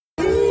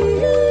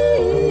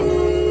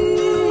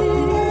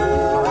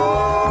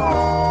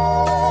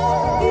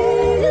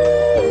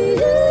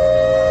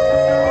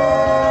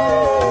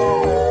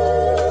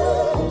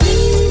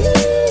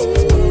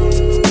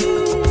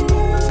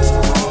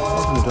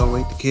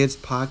Kids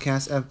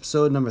podcast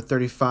episode number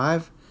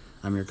 35.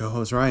 I'm your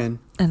co-host Ryan.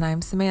 And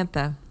I'm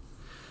Samantha.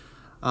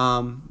 It's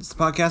a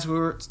podcast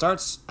where it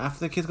starts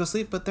after the kids go to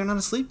sleep, but they're not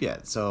asleep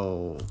yet.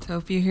 So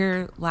if you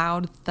hear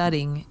loud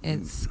thudding,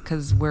 it's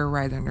because we're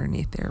right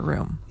underneath their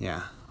room.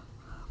 Yeah.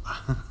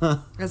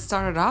 It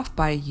started off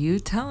by you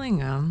telling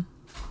them,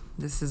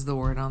 this is the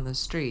word on the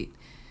street,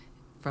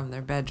 from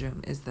their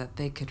bedroom, is that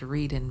they could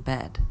read in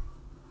bed.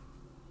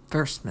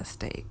 First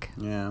mistake.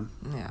 Yeah.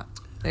 Yeah.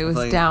 It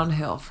was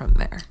downhill from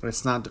there.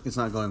 It's not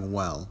going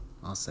well,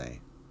 I'll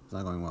say. It's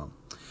not going well.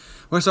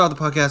 We're going to start the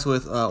podcast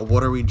with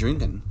what are we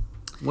drinking?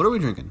 What are we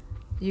drinking?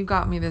 You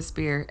got me this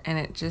beer, and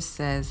it just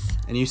says...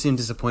 And you seem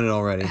disappointed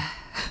already.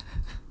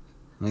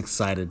 I'm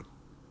excited.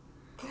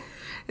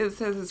 It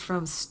says it's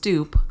from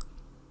Stoop.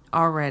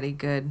 Already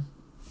good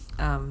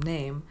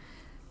name.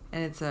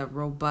 And it's a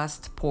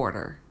robust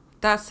porter.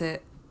 That's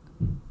it.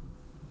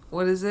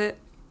 What is it?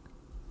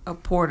 A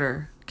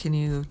porter. Can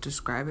you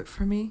describe it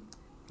for me?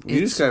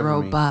 It's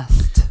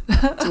robust.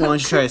 Why don't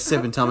you try a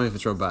sip and tell me if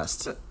it's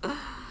robust?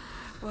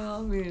 Well,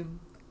 I mean...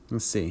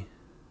 Let's see.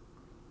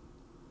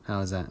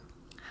 How is that?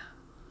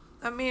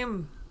 I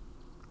mean,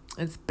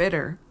 it's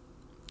bitter.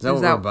 Is that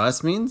what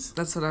robust means?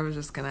 That's what I was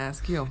just going to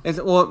ask you. I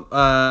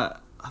thought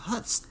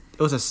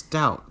it was a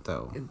stout,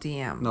 though.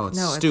 Damn. No,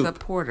 it's Stoop. It's a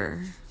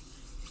porter.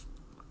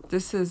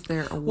 This is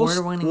their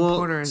award-winning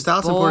porter.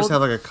 Stouts and porters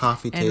have like a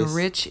coffee taste. And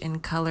rich in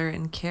color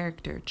and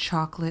character.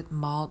 Chocolate,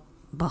 malt,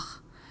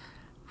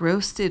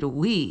 roasted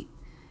wheat,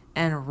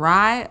 and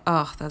rye.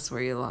 Oh, that's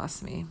where you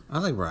lost me. I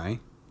like rye.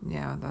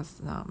 Yeah,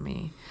 that's not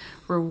me.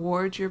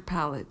 Reward your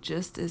palate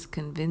just as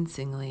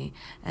convincingly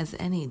as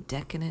any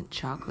decadent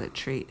chocolate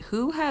treat.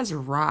 Who has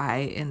rye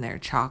in their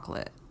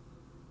chocolate?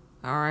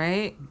 All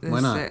right? Why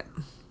not?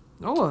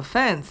 No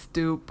offense,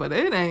 dude, but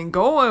it ain't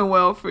going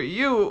well for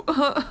you.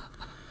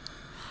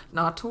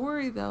 Not to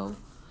worry, though.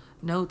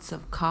 Notes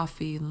of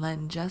coffee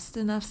lend just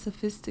enough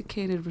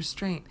sophisticated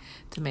restraint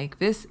to make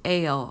this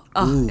ale.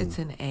 Oh, it's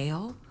an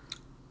ale?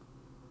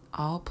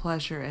 All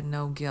pleasure and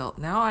no guilt.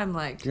 Now I'm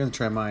like... You're going to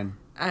try mine.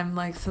 I'm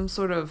like some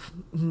sort of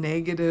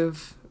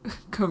negative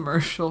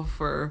commercial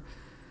for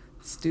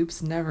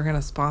Stoop's never going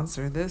to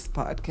sponsor this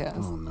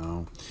podcast. Oh,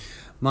 no.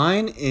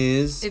 Mine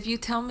is... If you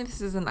tell me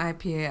this is an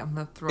IPA, I'm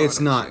going to throw it at you. It's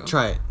not.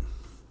 Try it.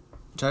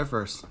 Try it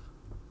first.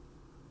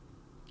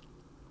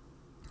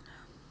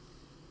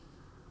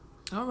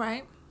 All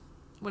right.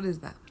 What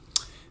is that?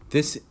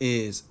 This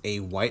is a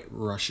White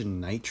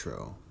Russian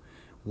Nitro.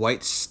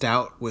 White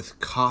stout with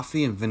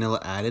coffee and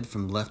vanilla added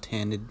from Left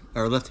Hand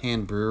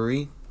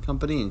Brewery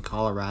Company in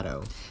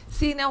Colorado.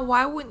 See, now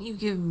why wouldn't you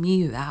give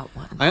me that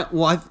one?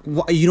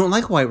 You don't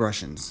like White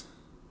Russians.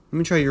 Let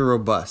me try your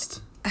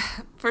robust.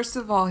 First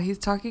of all, he's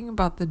talking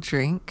about the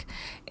drink,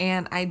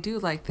 and I do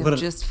like them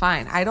just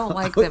fine. I don't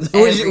like them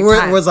every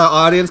time. Was our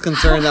audience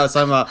concerned that I was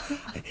talking about,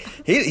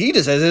 he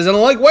just says he doesn't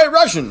like White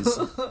Russians.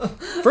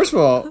 First of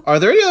all, are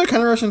there any other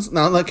kind of Russians?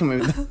 No, let me.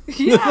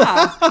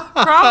 Yeah,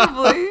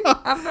 probably.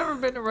 I've never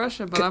been to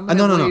Russia, but I'm going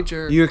to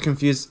wager. No. You're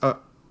confused.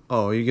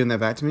 Are you giving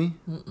that back to me?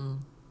 Mm-mm.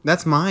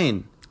 That's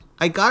mine.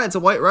 I got it. It's a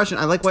White Russian.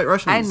 I like White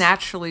Russians. I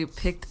naturally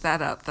picked that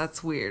up.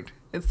 That's weird.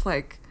 It's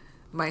like...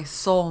 My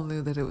soul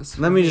knew that it was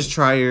for Let me just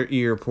try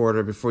your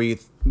porter before you...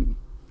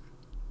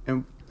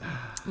 No,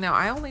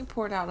 I only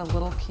poured out a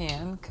little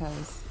can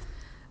because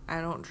I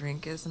don't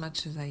drink as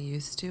much as I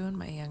used to in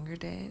my younger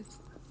days.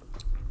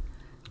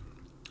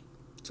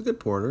 It's a good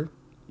porter.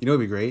 You know what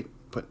would be great?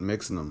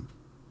 Mixing them.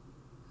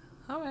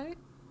 All right.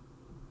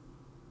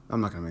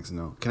 I'm not going to mix them,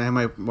 no. Can I have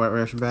my White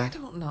Russian back? I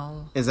don't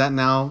know. Is that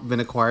now been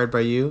acquired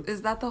by you?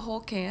 Is that the whole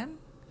can?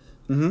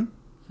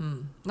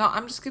 Mm-hmm. No,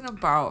 I'm just going to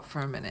borrow it for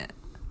a minute.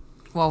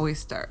 While we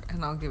start,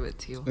 and I'll give it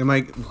to you. What?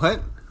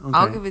 Okay.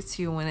 I'll give it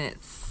to you when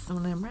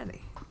I'm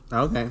ready.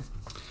 Okay.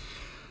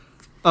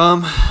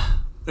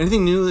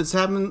 Anything new that's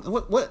happened?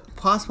 What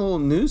possible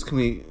news can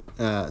we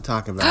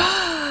talk about?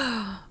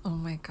 Oh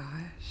my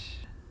gosh.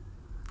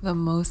 The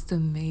most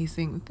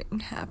amazing thing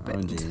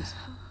happened. Oh jeez.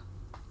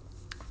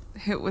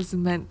 It was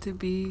meant to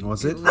be.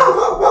 Was it?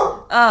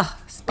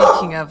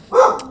 Speaking of,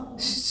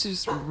 she's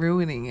just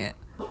ruining it.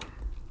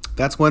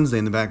 That's Wednesday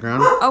in the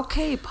background.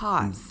 Okay,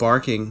 pause.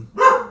 Barking.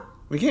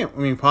 We can't.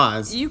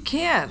 Pause. You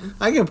can.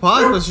 I can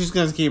pause, but she's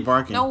gonna keep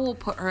barking. No, we'll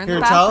put her in the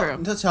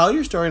bathroom. Tell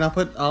your story, and I'll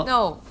put.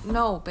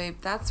 No, babe.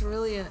 That's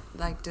really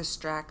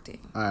distracting.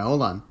 All right,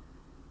 hold on.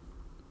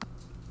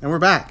 And we're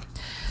back.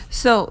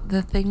 So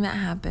the thing that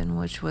happened,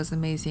 which was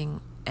amazing,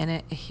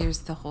 and here's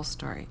the whole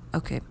story.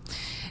 Okay,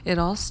 it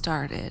all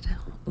started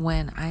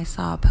when I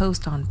saw a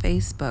post on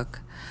Facebook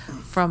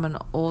from an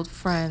old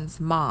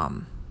friend's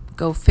mom.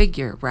 Go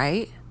figure,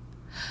 right?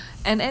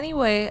 And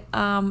anyway,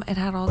 it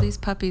had all these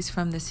puppies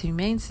from this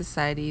humane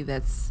society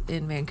that's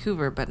in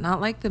Vancouver, but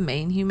not like the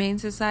main humane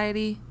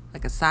society,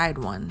 like a side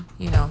one,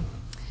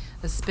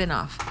 a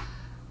spin-off.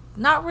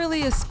 Not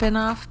really a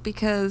spin-off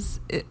because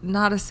it's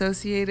not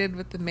associated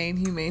with the main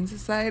humane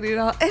society at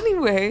all.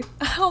 Anyway,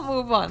 I'll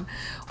move on.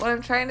 What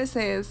I'm trying to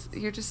say is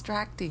you're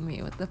distracting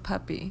me with the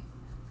puppy.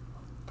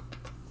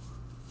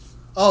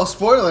 Oh,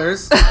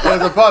 spoilers.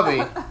 There's a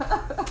puppy.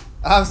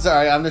 I'm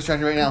sorry. I'm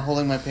distracted right now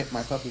holding my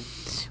puppy.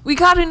 We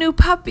got a new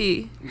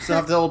puppy. We still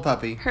have the old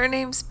puppy. Her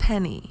name's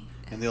Penny.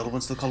 And the old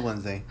one's still called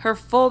Wednesday. Her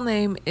full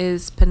name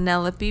is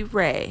Penelope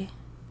Ray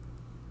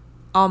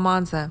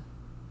Almanza.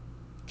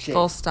 Chase.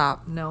 Full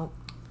stop. No.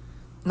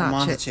 Not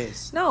Almanza Chase.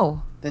 Chase.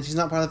 No. Then she's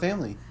not part of the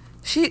family.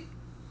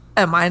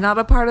 Am I not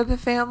a part of the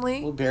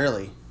family? Well,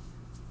 barely.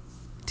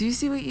 Do you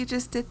see what you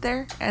just did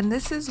there? And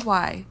this is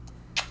why.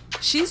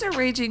 She's a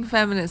raging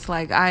feminist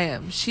like I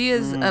am. She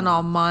is an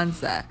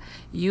Almanza.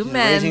 You She's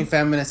men. a raging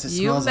feminist. It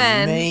smells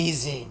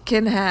amazing.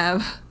 Can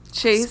have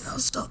Chase. It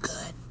smells so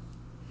good.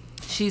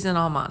 She's an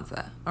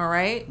Almanza. All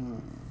right?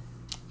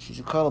 She's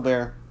a cuddle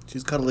bear.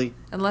 She's cuddly.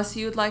 Unless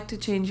you'd like to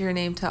change your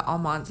name to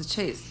Almanza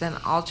Chase, then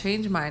I'll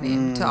change my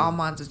name to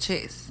Almanza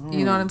Chase.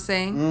 You know what I'm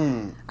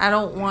saying? I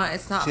don't want.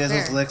 It's not She has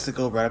fair. those licks that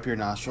go right up your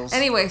nostrils.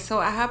 Anyway, so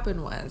what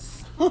happened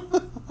was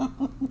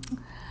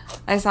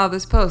I saw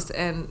this post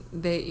and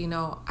they,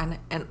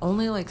 and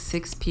only like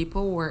 6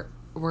 people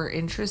were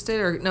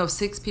interested, or no,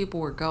 6 people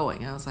were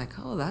going. I was like,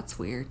 oh, that's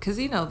weird, because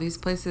these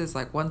places.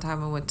 Like one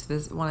time I went to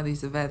one of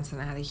these events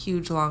and I had a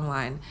huge long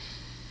line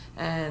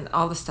and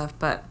all the stuff,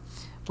 but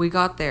we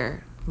got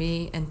there,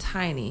 me and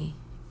Tiny,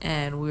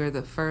 and we were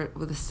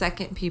the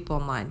second people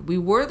in line. We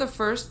were the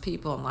first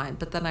people in line,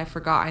 but then I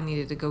forgot I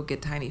needed to go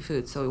get Tiny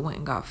food, so we went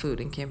and got food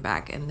and came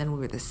back, and then we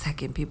were the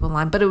second people in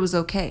line, but it was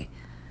okay.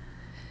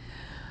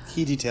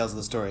 Key details of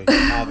the story,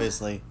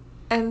 obviously.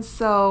 And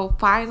so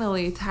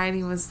finally,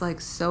 Tiny was like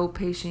so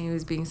patient. He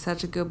was being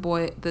such a good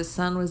boy. The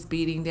sun was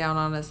beating down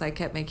on us. I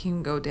kept making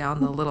him go down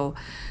the little,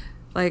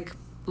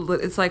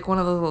 it's like one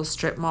of the little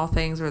strip mall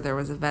things where there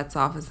was a vet's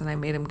office, and I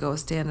made him go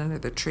stand under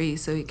the tree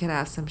so he could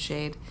have some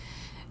shade.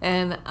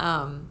 And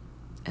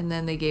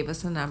then they gave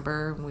us a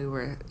number, and we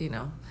were,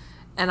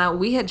 and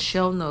we had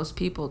shown those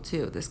people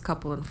too, this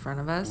couple in front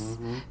of us,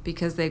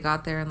 because they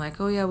got there and like,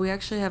 oh yeah, we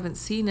actually haven't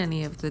seen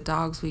any of the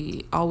dogs.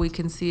 All we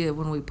can see it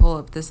when we pull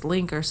up this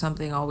link or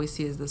something. All we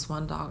see is this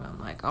one dog. I'm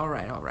like, all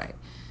right.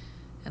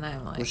 And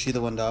I'm like, was she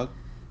the one dog?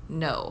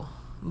 No,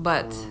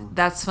 but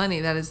that's funny.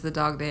 That is the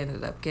dog they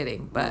ended up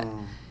getting. But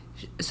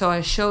so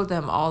I showed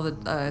them all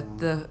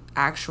the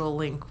actual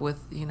link with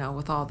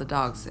with all the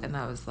dogs, and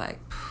I was like,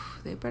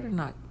 they better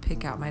not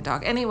pick out my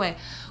dog. Anyway,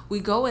 we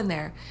go in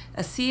there,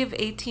 a sea of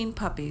 18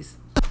 puppies,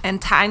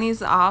 and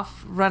Tiny's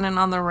off running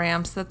on the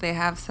ramps that they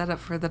have set up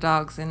for the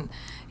dogs, and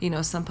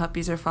some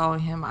puppies are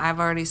following him.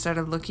 I've already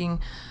started looking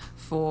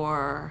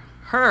for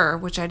her,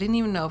 which I didn't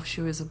even know if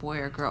she was a boy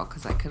or girl,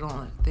 because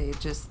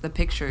the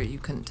picture you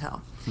couldn't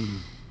tell.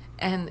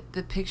 And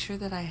the picture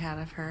that I had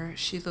of her,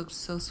 she looked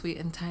so sweet,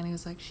 and Tiny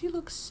was like, she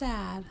looks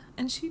sad.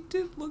 And she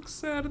did look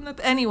sad.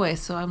 Anyway,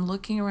 so I'm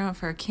looking around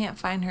for her, can't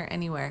find her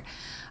anywhere.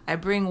 I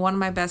bring one of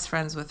my best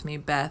friends with me,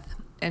 Beth,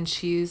 and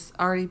she's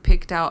already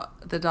picked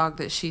out the dog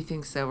that she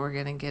thinks that we're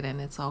going to get in.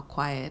 It's all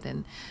quiet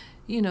and,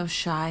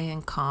 shy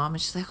and calm.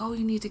 And she's like, oh,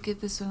 you need to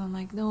get this one. I'm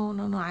like, no,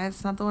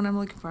 it's not the one I'm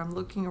looking for. I'm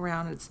looking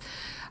around.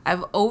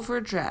 I've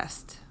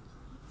overdressed.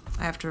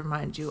 I have to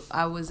remind you,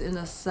 I was in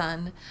the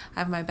sun. I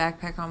have my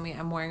backpack on me.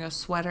 I'm wearing a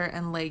sweater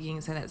and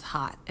leggings, and it's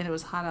hot. And it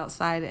was hot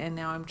outside, and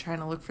now I'm trying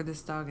to look for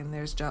this dog, and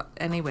there's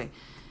anyway,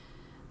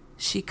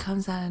 she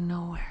comes out of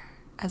nowhere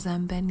as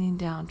I'm bending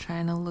down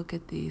trying to look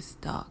at these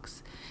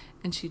dogs,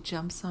 and she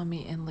jumps on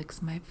me and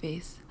licks my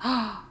face.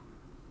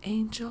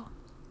 Angel.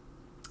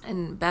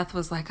 And Beth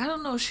was like, I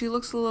don't know, she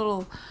looks a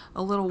little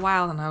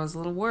wild. And I was a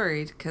little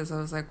worried, because I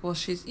was like, well,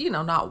 she's,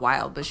 not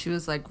wild, but she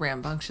was like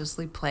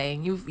rambunctiously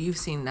playing. You've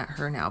seen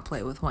her now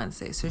play with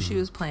Wednesday. So she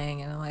was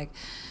playing, and I'm like,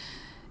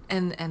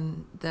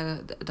 and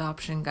the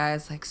adoption guy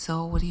is like,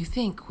 so what do you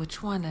think?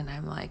 Which one? And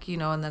I'm like,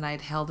 and then I'd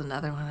held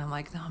another one. I'm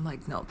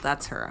like, no,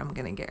 that's her. I'm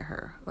going to get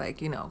her. Like,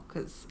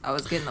 because I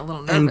was getting a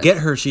little nervous. And get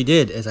her she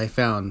did, as I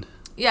found.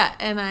 Yeah.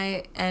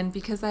 And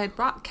because I had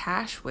brought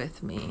cash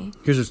with me.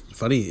 Here's what's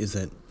funny is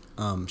that,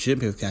 she didn't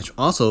pay with cash.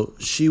 Also,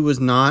 she was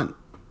not.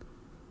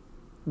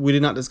 We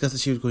did not discuss that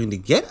she was going to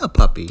get a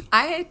puppy.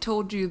 I had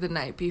told you the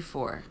night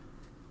before.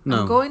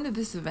 No. I'm going to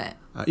this event.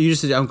 You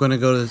just said, I'm going to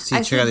go to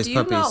check out these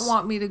puppies. Do you not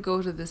want me to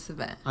go to this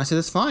event? I said,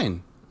 that's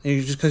fine.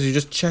 Because you're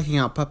just checking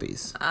out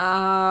puppies.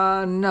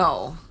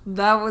 No,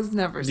 that was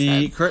never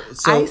said.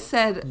 So I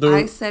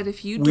said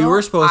if you don't. We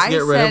were supposed to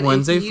get rid of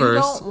Wednesday if you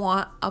first. Don't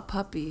want a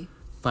puppy.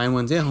 Find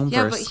Wednesday at home first.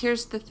 Yeah, but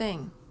here's the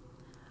thing.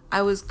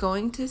 I was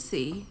going to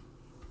see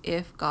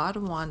if God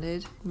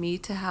wanted me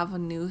to have a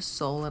new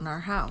soul in our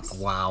house.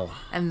 Wow.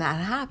 And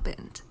that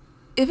happened.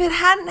 If it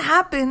hadn't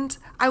happened,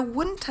 I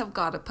wouldn't have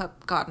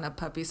gotten a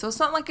puppy. So it's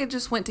not like I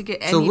just went to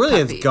get any puppy. So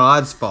really, it's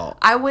God's fault.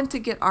 I went to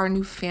get our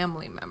new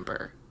family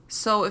member.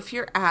 So if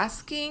you're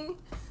asking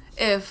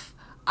if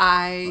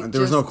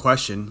there was no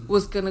question.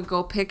 Was going to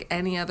go pick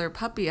any other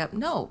puppy up,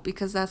 no,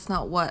 because that's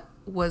not what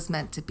was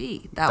meant to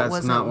be. That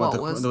wasn't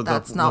what was.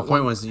 That's not the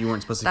point was you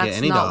weren't supposed to get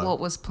any dog. That's not what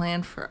was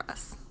planned for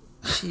us.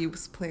 She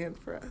was planned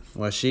for us.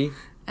 Was she?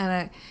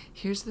 And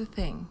here's the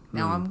thing.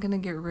 Now I'm going to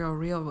get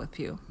real with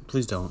you.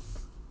 Please don't.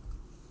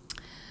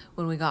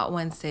 When we got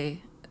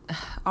Wednesday,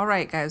 all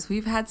right, guys,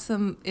 we've had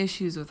some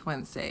issues with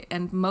Wednesday,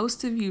 and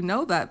most of you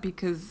know that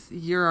because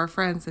you're our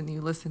friends and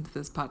you listen to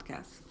this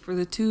podcast. For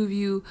the two of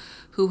you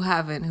who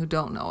haven't, who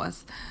don't know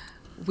us,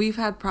 we've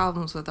had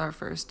problems with our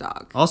first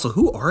dog. Also,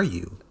 who are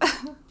you?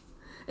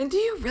 And do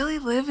you really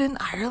live in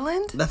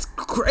Ireland? That's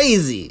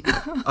crazy.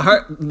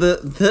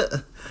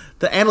 The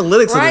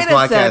analytics Write of this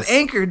us at podcast.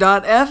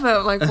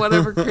 anchor.fm, like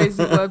whatever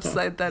crazy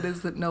website that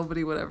is that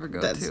nobody would ever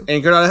go That's to.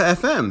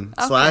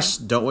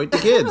 anchor.fm / don't wait the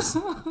kids.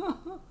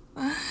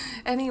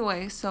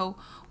 Anyway, so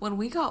when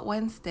we got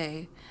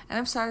Wednesday, and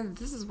I'm sorry that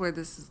this is where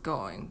this is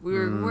going.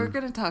 We're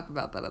going to talk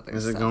about that other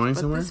Is stuff. it going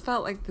but somewhere? This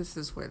felt like this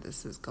is where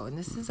this is going.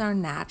 This is our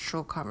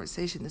natural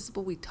conversation. This is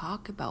what we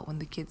talk about when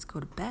the kids go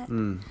to bed.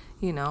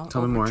 You know,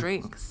 Tell me over more.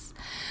 drinks.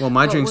 Well,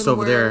 my But drink's when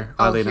over there,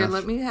 oddly here, enough.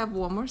 let me have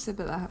one more sip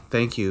of that.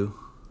 Thank you.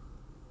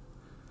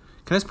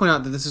 Can I just point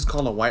out that this is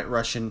called a White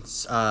Russian,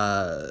 it's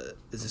a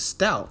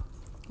stout.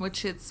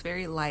 Which it's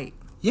very light.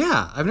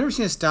 Yeah, I've never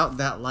seen a stout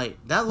that light.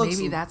 That looks...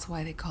 Maybe that's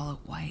why they call it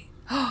white.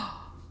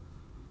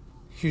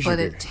 Here's But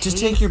your it beer. tastes Just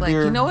take your like,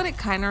 beer. you know what it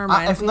kind of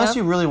reminds me Unless of?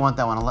 you really want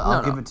that one, I'll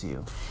No, give no. it to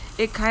you.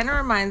 It kind of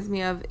reminds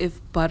me of if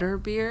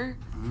Butterbeer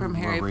from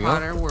Harry real?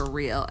 Potter were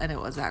real and it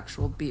was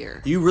actual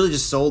beer. You really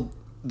just sold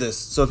this.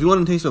 So if you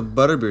want to taste what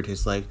butterbeer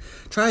tastes like,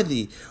 try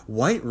the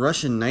White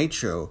Russian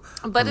Nitro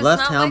But from it's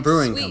Left not Town like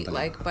Brewing sweet Company.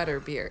 like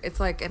butterbeer. It's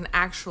like an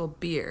actual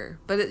beer,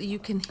 but you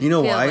can You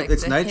know feel why? Like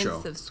It's the nitro.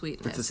 hints of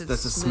sweetness. That's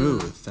It's a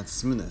smooth. That's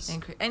smoothness.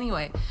 and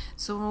anyway,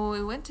 so when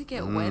we went to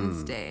get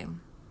Wednesday,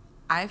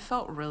 I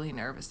felt really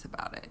nervous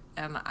about it,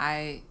 and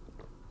I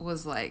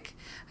was like,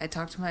 I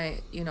talked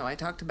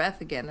to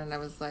Beth again, and I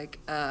was like,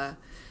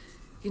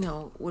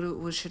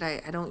 what should I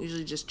don't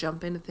usually just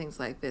jump into things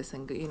like this,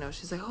 and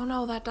she's like, oh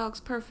no, that dog's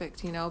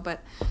perfect,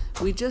 but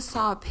we just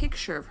saw a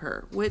picture of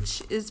her,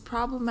 which is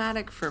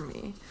problematic for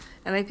me,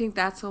 and I think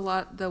that's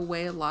the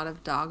way a lot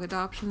of dog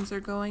adoptions are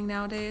going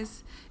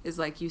nowadays, is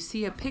like you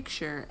see a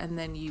picture and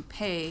then you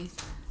pay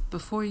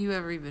before you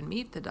ever even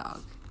meet the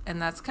dog, and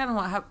that's kind of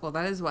what happened. Well,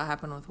 that is what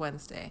happened with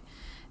Wednesday,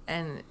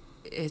 and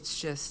it's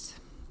just,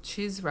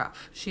 she's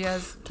rough. She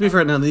has, To be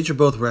fair, now these are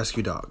both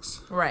rescue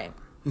dogs. right.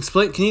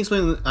 Can you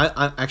explain?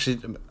 I actually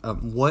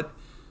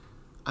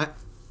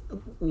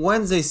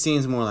Wednesday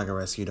seems more like a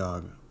rescue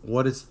dog.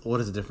 What is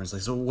the difference?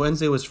 Like, so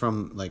Wednesday was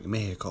from like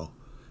Mexico,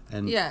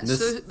 and Yeah. this,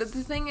 So the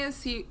thing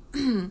is,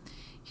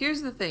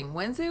 here's the thing.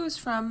 Wednesday was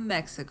from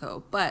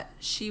Mexico, but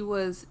she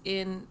was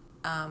in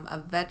a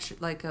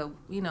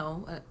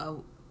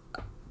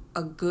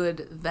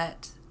good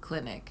vet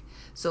clinic.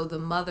 So the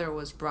mother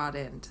was brought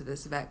in to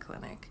this vet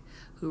clinic,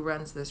 who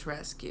runs this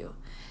rescue.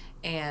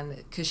 And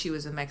because she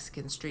was a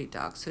Mexican street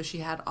dog, so she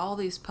had all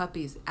these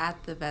puppies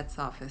at the vet's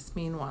office.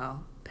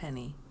 Meanwhile,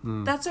 Penny.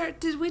 That's her.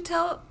 Did we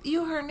tell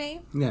you her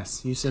name?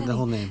 yes, you said Penny. the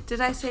whole name.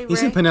 Did I say Ray? You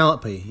said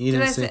Penelope. You Did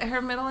didn't I say. say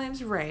her middle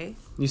name's Ray?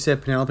 You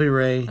said Penelope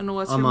Ray. And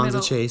what's her Almanza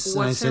middle- Chase,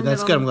 and I what's her said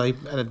that's good. I'm middle-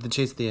 glad you added the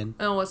chase at the end.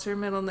 Oh, what's her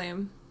middle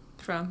name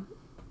from?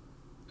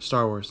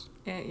 Star Wars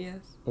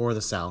Yes. or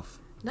the South.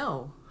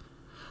 No,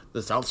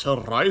 The South shall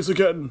rise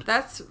again.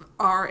 that's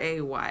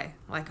R-A-Y,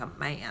 like a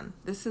man.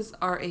 This is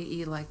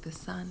R-A-E, like the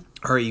sun.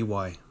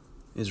 R-E-Y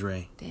is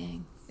Ray.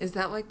 Dang. Is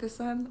that like the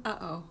sun?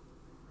 Uh-oh.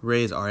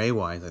 Ray is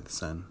R-A-Y, like the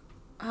sun.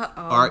 Uh-oh.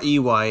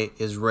 R-E-Y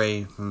is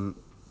Ray from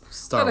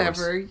Star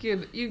Whatever. Wars. You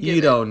get You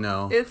it. don't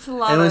know. It's a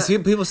lot And when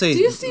of... people say... Do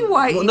you see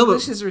why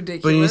English is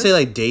ridiculous? But when you say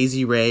like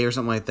Daisy Ray or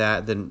something like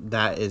that, then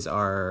that is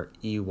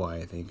R-E-Y,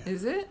 I think.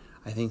 Is it?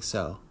 I think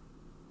so.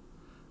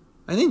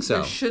 I think so.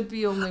 There should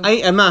be only...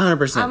 I'm not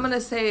 100%. I'm going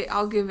to say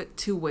I'll give it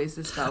 2 ways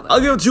to spell that. I'll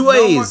give it 2 No more-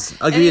 ways.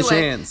 I'll give you a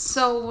chance.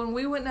 So when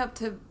we went up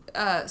to...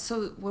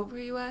 so what were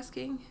you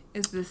asking?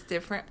 Is this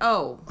different?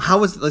 Oh, How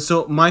was...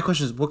 So my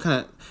question is, what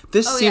kind of...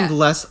 This Oh, seemed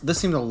yeah. This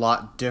seemed a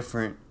lot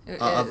different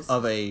It of, is.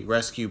 of a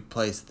rescue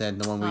place than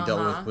the one we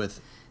dealt with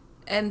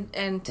and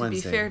to Wednesday. be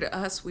fair to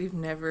us, we've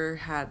never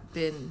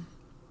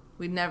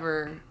we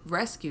never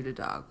rescued a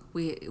dog.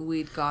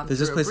 We'd gone Does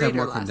through this place have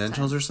more a breeder last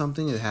credentials time. or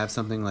something? Did it have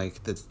something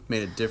like that's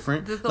made it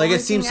different? The Like only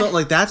it seems thing so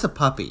like that's a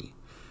puppy.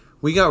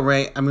 We got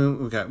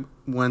we got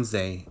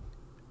Wednesday,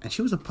 and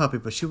she was a puppy,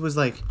 but she was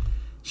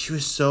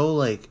so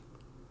like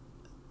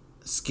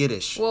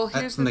skittish. Well,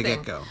 here's from the the thing,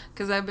 get go.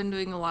 because I've been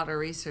doing a lot of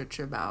research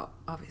about,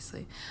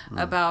 because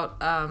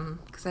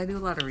I do a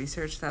lot of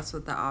research. That's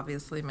what the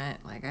obviously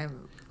meant. Like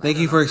Thank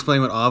you for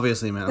explaining what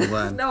obviously meant. I'm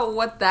glad. know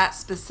what that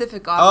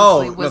specific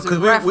obviously was in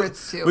we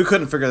reference to. we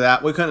couldn't figure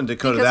that. We couldn't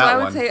decode Because that I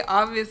would one. say,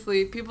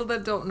 obviously, people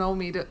that don't know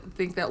me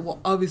think that, well,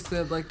 obviously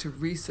I'd like to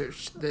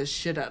research the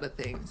shit out of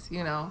things,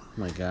 Oh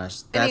my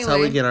gosh, that's how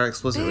we Anyway, get our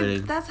explicit babe,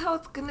 rating. that's how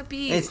it's going to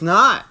be. It's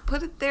not.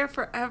 Put it there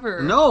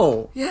forever.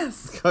 No.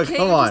 Yes. Come Can't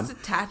you on. just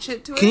attach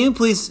it to it? Can you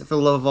please, for the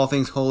love of all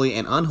things holy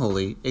and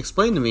unholy,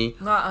 explain to me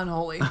Not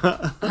unholy.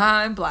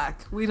 I'm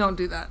black. We don't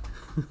do that.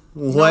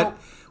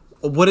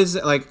 what is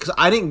it like? Because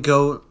I didn't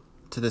go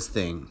to this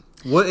thing.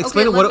 What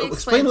explain let me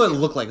explain what to it you.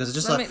 looked like? Was it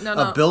just Let me- no,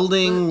 a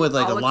building with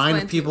like I'll a line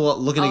of explain to you. people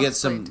looking to I'll get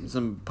explain to you.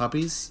 some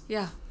puppies?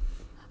 Yeah.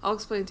 I'll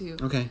explain to you.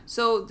 Okay.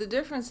 So the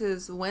difference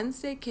is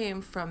Wednesday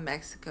came from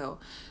Mexico.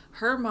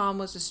 Her mom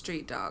was a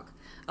street dog.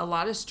 a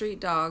lot of street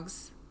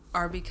dogs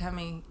are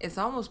becoming. It's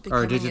almost Are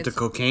becoming. addicted to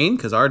cocaine?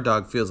 Because our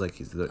dog feels like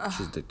she's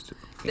addicted to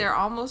cocaine. They're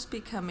almost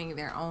becoming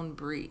their own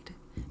breed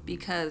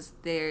because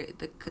they're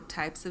the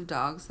types of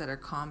dogs that are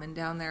common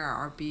down there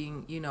are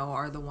being,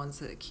 are the ones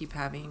that keep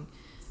having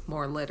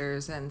more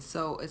litters, and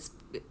so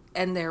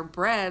they're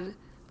bred.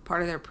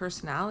 Part of their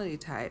personality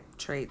type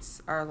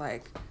traits are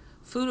like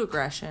food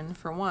aggression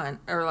for one,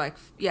 or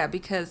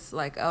because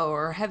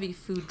or heavy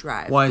food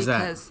drive. Why is that?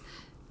 Because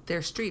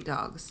they're street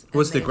dogs.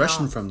 What's the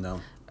aggression from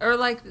though? Or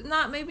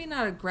maybe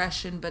not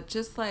aggression, but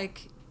just kind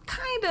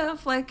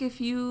of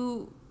if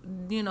you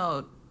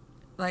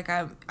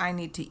I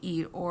need to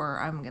eat or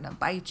I'm gonna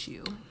bite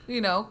you,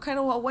 kind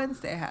of what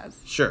Wednesday has.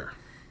 Sure.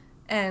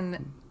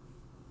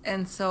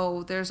 And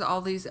so there's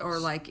all these, or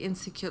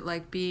insecure,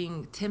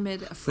 being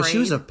timid, afraid. But she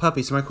was a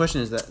puppy, so my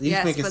question is that these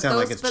make it sound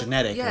like it's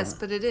genetic. Yes,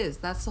 but it is.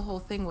 That's the whole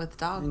thing with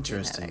dog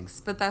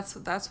genetics. But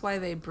that's why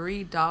they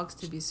breed dogs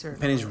to be certain.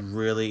 Penny's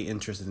really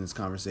interested in this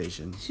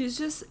conversation.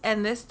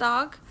 And this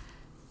dog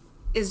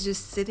is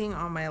just sitting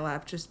on my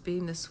lap, just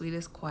being the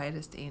sweetest,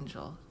 quietest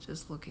angel,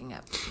 just looking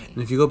up at me.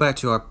 And if you go back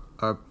to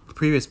our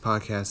previous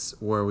podcasts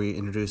where we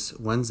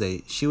introduced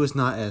Wednesday, she was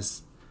not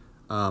as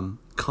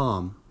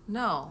calm.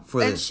 No, so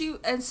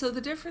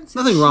the difference.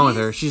 Nothing wrong with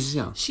her. She's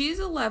young. She's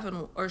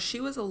 11, or she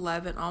was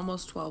 11,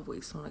 almost 12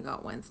 weeks when I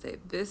got Wednesday.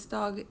 This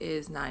dog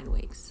is 9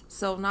 weeks,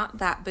 so not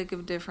that big of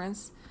a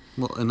difference.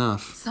 Well,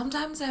 enough.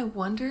 Sometimes I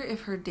wonder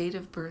if her date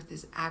of birth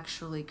is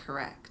actually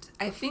correct.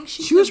 I think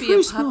she was could be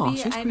pretty a small. puppy.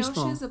 She was I pretty know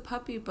small. she's a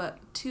puppy, but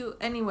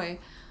anyway,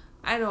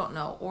 I don't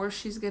know. Or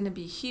she's going to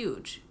be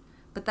huge.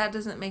 But that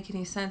doesn't make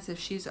any sense. If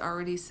she's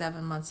already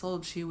 7 months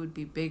old, she would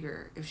be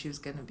bigger if she was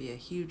going to be a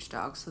huge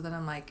dog. So then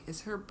I'm like,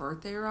 is her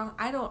birthday wrong?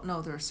 I don't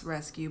know this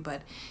rescue,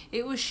 but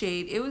it was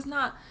shade.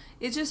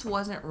 It just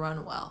wasn't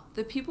run well.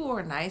 The people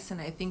were nice, and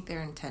I think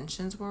their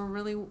intentions were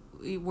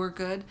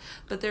good.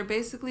 But they're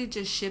basically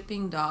just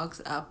shipping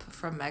dogs up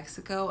from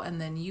Mexico,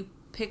 and then you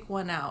pick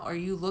one out, or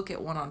you look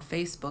at one on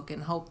Facebook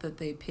and hope that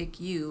they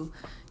pick you,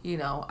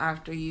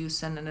 after you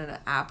send in an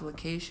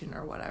application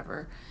or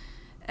whatever.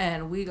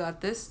 And we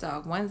got this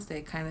dog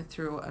Wednesday kind of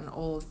through an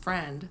old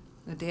friend,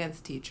 a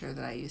dance teacher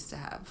that I used to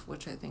have,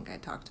 which I think I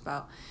talked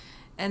about.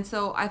 And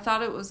so I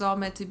thought it was all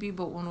meant to be,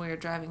 but when we were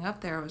driving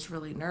up there, I was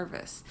really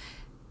nervous.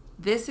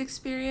 This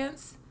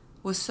experience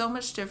was so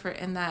much different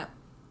in that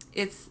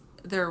it's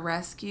their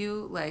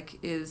rescue,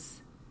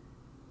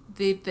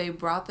 they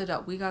brought the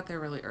dog. We got there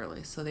really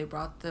early, so they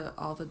brought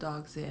all the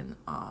dogs in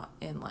a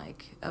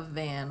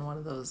van, one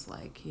of those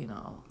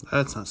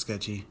That's not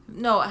sketchy.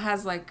 No, it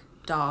has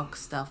dog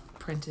stuff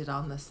printed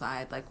on the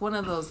side, one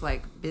of those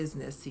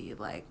businessy,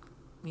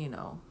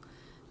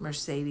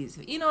 Mercedes.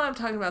 You know what I'm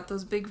talking about?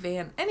 Those big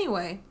van.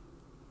 Anyway,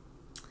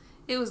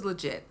 it was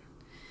legit,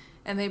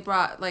 and they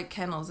brought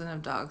kennels and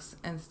of dogs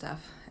and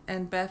stuff.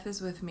 And Beth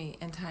is with me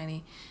and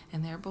Tiny,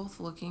 and they're both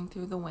looking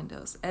through the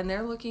windows,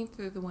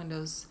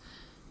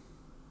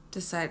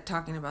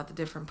 talking about the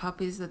different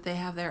puppies that they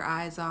have their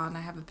eyes on.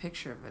 I have a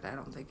picture of it. I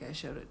don't think I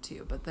showed it to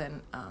you, but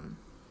then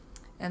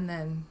and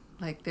then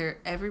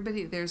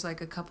there's a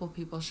couple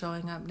people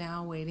showing up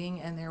now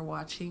waiting, and they're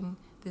watching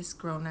this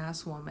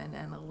grown-ass woman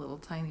and a little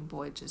tiny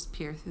boy just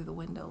peer through the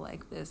window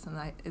like this, and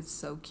it's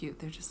so cute.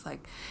 They're just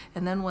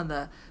and then when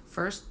the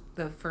first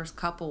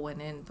couple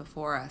went in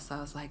before us, I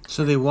was like,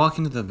 so they walk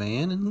into the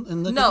van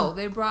and look. No,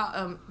 they brought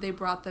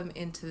them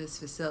into this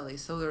facility.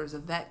 So there was a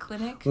vet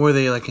clinic. Were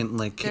they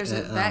There's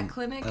a vet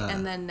clinic,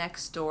 and then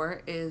next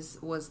door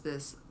was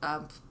this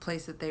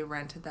place that they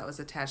rented that was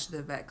attached to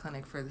the vet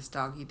clinic for this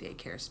doggy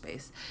daycare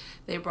space.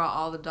 They brought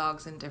all the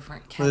dogs in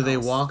different kennels. Did they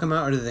walk them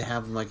out, or did they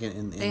have them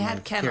in They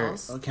had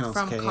kennels, kennels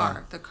from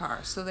yeah. the car.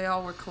 So they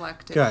all were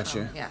collected.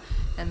 Gotcha.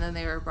 And then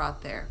they were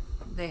brought there.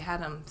 They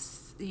had them,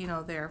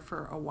 there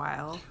for a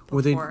while.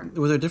 Were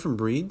there different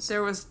breeds?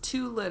 There was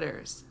 2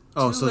 litters.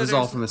 Oh, so this is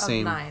all from the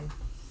same. 9.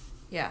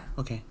 Yeah.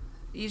 Okay.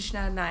 Each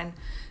had 9.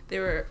 They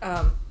were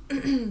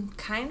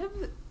kind of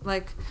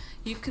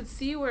you could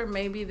see where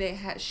maybe they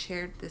had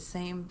shared the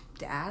same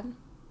dad,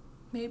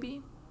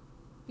 maybe,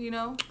 Who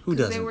because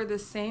doesn't? they were the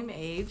same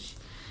age,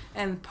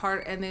 and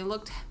they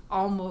looked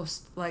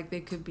almost like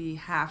they could be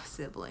half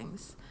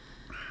siblings,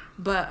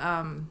 but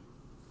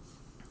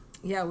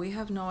yeah, we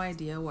have no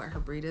idea what her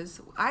breed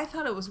is. I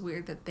thought it was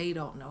weird that they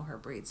don't know her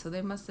breed, so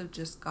they must have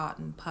just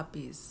gotten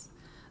puppies,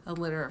 a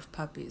litter of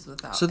puppies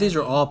without. So these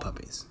are all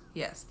puppies.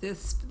 Yes,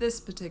 this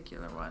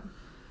particular one.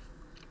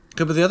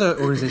 Good, but the other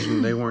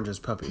organization, they weren't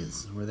just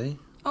puppies, were they?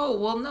 Oh,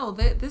 well, no,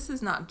 this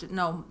is not.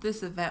 No,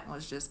 this event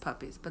was just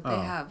puppies, but they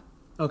have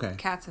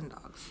cats and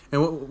dogs. And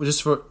what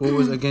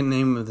was again the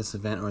name of this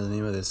event or the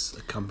name of this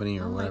company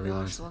or whatever you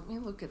want to say? Let me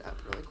look it up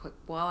really quick.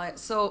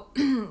 So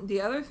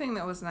the other thing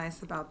that was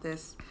nice about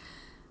this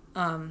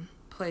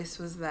place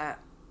was that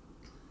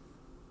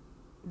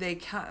they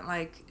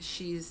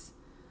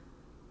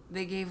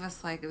they gave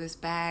us this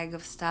bag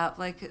of stuff.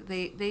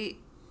 They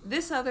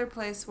This other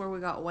place where we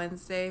got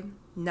Wednesday,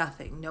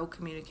 nothing, no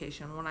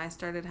communication. When we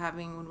started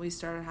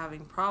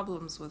having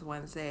problems with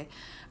Wednesday,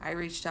 I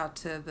reached out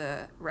to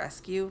the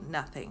rescue,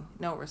 nothing,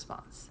 no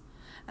response.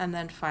 And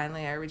then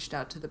finally I reached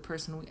out to the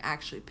person we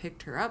actually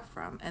picked her up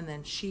from, and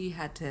then she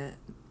had to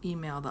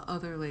email the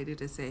other lady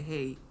to say,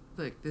 hey,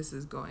 like, this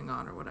is going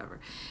on or whatever.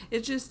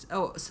 It just,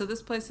 so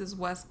this place is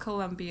West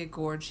Columbia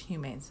Gorge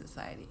Humane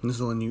Society. This is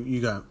the one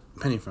you got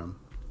Penny from.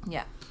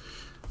 Yeah.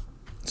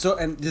 So,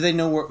 and do they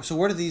know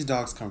where do these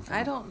dogs come from?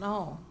 I don't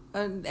know.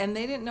 And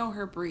they didn't know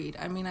her breed.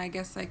 I mean, I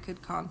guess I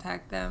could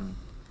contact them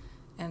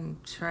and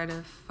try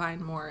to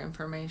find more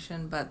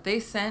information. But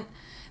they sent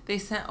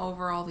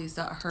over all these...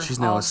 She's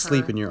now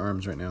asleep in your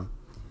arms right now.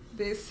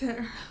 They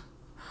sent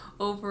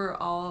over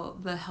all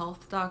the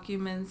health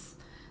documents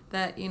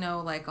that,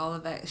 like all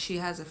of that. She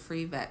has a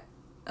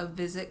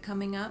visit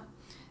coming up.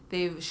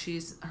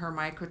 Her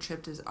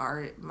microchip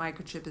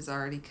is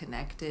already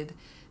connected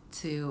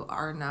to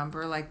our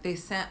number. Like, they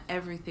sent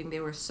everything. They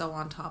were so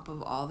on top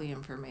of all the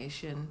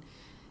information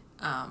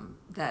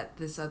that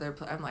this other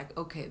I'm like,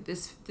 okay,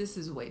 this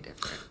is way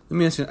different. Let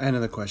me ask you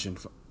another question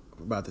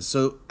about this.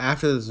 So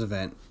after this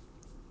event,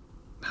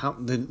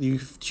 do you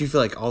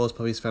feel like all those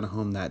puppies found a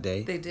home that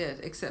day? They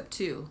did, except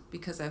 2,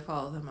 because I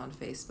follow them on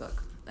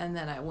Facebook. And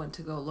then I went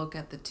to go look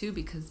at the 2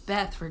 because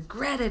Beth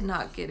regretted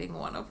not getting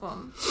one of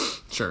them.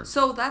 Sure.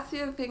 So that's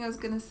the other thing I was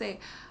going to say.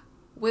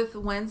 With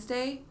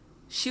Wednesday,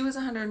 she was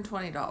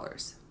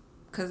 $120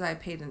 because I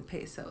paid in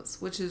pesos,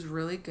 which is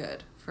really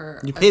good for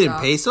You paid in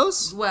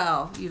pesos?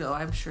 Well,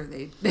 I'm sure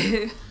they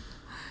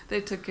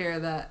took care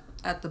of that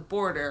at the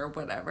border or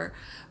whatever.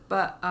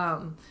 But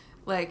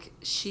like,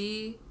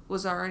 she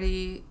was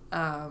already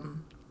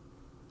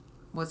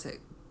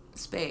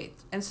spayed,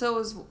 and so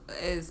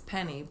is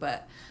Penny.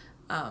 But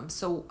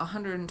so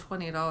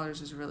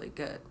 $120 is really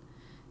good.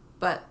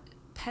 But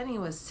Penny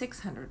was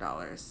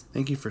 $600.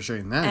 Thank you for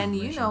sharing that. And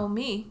you know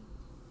me.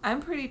 I'm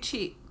pretty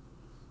cheap.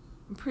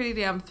 I'm pretty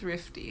damn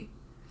thrifty.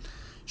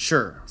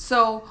 Sure.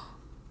 So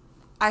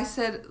I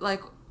said,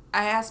 like,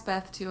 I asked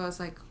Beth too. I was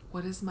like,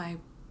 what's my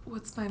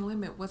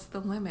limit? What's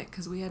the limit?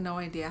 Because we had no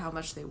idea how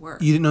much they were.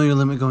 You didn't know your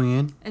limit going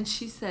in? And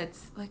she said,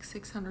 like,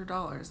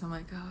 $600. I'm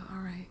like, oh,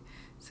 all right.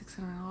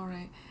 $600, all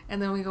right.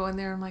 And then we go in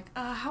there. I'm like,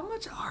 how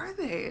much are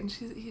they? And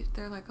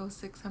they're like, oh,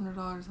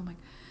 $600. I'm like,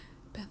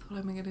 Beth, what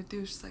am I going to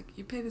do? She's like,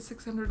 you paid the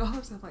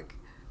 $600. I'm like,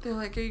 they're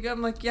like, are you good?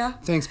 I'm like, yeah.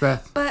 Thanks,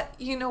 Beth. But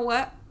you know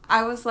what?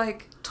 I was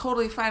like,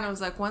 totally fine. I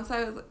was like,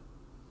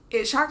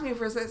 it shocked me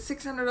for a second,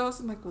 $600.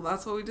 I'm like, well,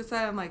 that's what we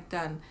decided. I'm like,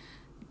 done.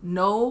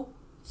 No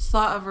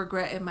thought of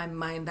regret in my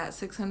mind. That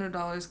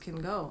 $600 can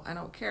go. I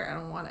don't care. I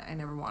don't want it. I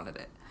never wanted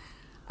it.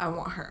 I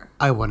want her.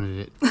 I wanted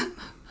it.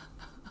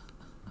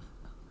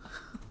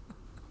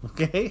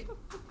 Okay.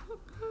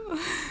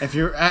 If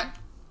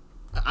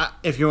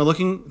you're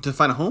looking to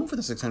find a home for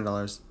the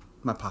 $600,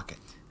 my pocket.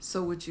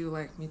 So would you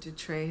like me to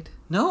trade?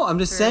 No, I'm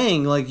just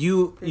saying, like,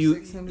 you're the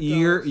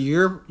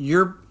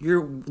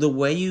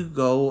way you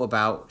go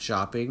about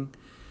shopping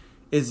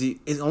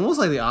is almost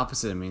like the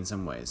opposite of me in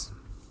some ways.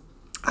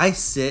 I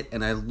sit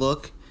and I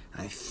look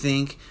and I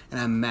think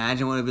and I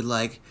imagine what it'd be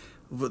like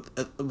with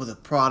a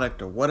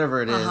product or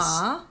whatever it is.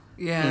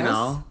 Yes. You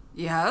know.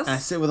 Yes. And I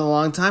sit with it a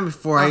long time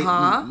before I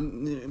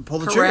pull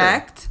the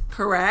trigger.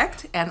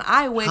 Correct. And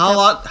I wake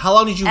up. How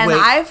long did you wait? And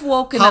I've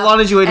woken up. How long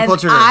did you wait to pull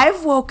the trigger?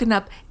 I've woken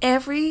up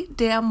every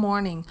damn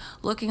morning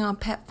looking on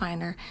Pet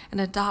Finder and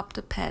Adopt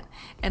a Pet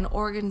and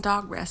Oregon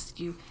Dog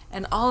Rescue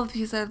and all of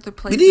these other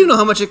places. You didn't even know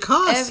how much it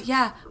cost.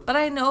 Yeah, but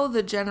I know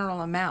the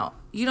general amount.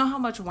 You know how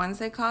much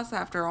Wednesday costs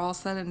after all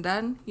said and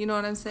done? You know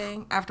what I'm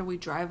saying? After we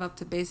drive up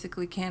to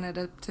basically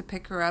Canada to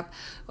pick her up,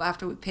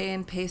 after we pay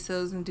in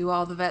pesos and do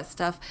all the vet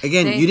stuff.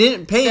 Again, you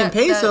didn't pay in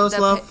pesos,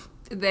 love.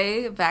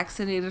 They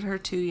vaccinated her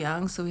too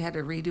young, so we had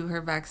to redo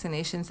her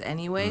vaccinations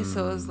anyway.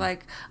 So it was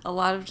like a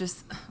lot of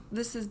just,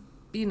 this is,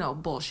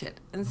 bullshit.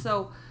 And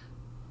so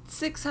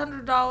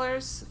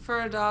 $600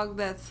 for a dog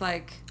that's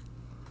like,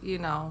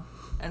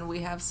 and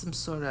we have some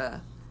sort of,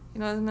 you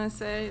know what I'm going to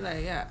say?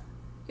 Like, yeah.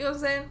 You know what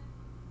I'm saying?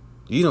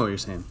 You know what you're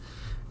saying.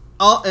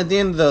 At the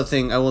end of the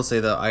thing, I will say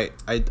that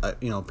I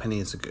Penny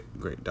is a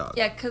great dog.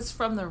 Yeah, because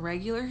from the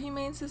regular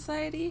Humane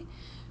Society,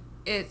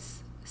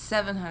 it's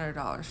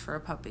 $700 for a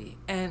puppy,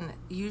 and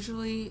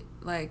usually,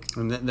 like,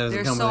 and that doesn't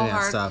they're come so with any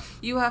hard. Stuff.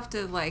 You have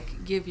to,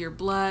 like, give your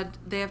blood.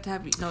 They have to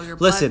have your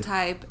blood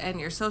type and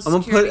your social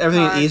security. I'm gonna put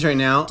everything at ease right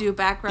now. Do a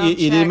background check.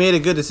 You made a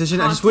good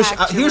decision. I just wish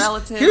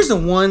here's the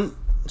one.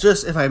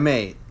 Just if I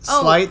may,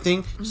 slight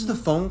thing. Just the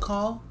phone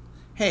call.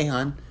 Hey,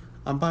 hon,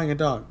 I'm buying a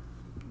dog.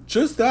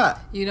 Just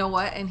that. You know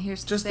what? And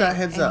here's the just thing. That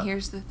heads up. And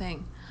here's the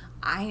thing.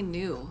 I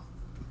knew.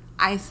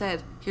 I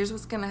said, here's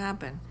what's gonna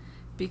happen,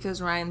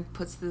 because Ryan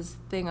puts this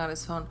thing on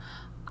his phone.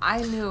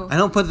 I knew. I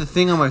don't put the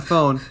thing on my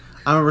phone.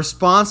 I'm a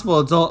responsible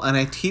adult and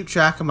I keep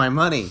track of my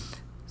money.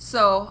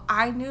 So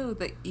I knew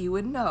that you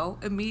would know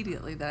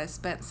immediately that I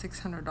spent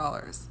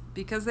 $600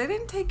 because they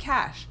didn't take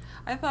cash.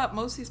 I thought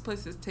most of these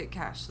places take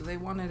cash, so they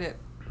wanted it.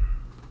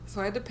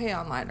 So I had to pay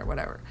online or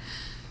whatever.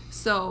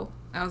 So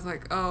I was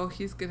like, oh,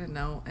 he's going to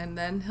know. And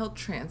then he'll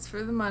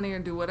transfer the money or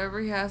do whatever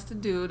he has to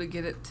do to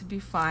get it to be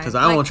fine. Because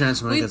I won't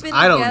transfer money because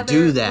I don't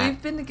do that.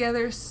 We've been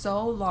together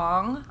so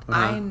long,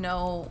 I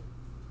know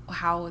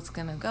how it's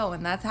going to go.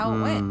 And that's how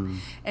it went.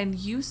 And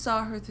you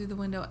saw her through the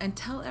window. And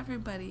tell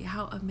everybody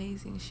how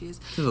amazing she is.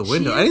 Through the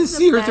window? I didn't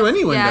see her through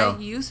any window. Yeah,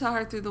 you saw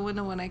her through the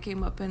window when I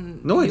came up.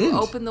 And no, I didn't. You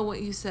opened the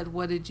window. You said,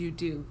 what did you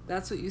do?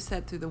 That's what you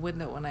said through the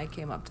window when I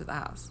came up to the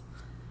house.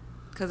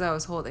 Because I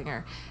was holding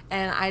her.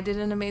 And I did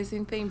an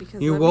amazing thing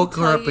because you woke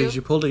her up because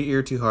you pulled her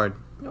ear too hard.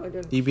 No, I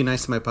didn't. You be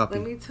nice to my puppy.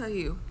 Let me tell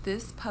you,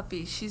 this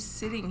puppy, she's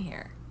sitting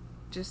here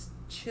just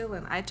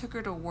chilling. I took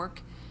her to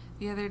work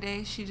the other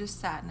day. She just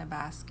sat in a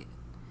basket.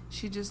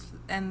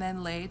 And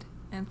then laid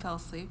and fell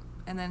asleep.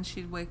 And then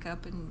she'd wake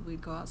up and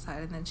we'd go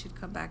outside and then she'd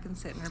come back and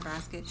sit in her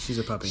basket. She's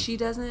a puppy. She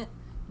doesn't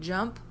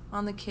jump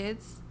on the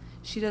kids.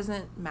 She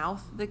doesn't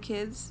mouth the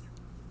kids.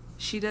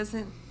 She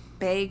doesn't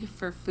beg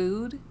for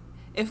food.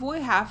 If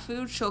we have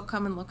food, she'll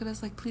come and look at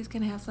us like, please,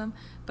 can I have some?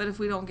 But if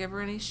we don't give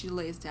her any, she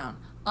lays down.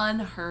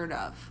 Unheard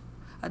of.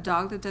 A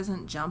dog that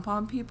doesn't jump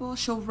on people,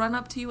 she'll run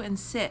up to you and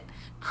sit.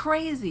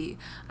 Crazy.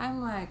 I'm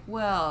like,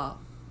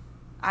 well,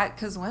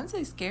 because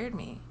Wednesday scared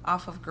me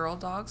off of girl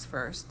dogs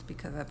first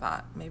because I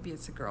thought maybe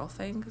it's a girl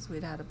thing because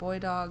we'd had a boy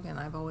dog and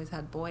I've always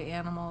had boy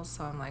animals.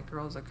 So I'm like,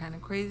 girls are kind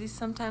of crazy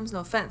sometimes. No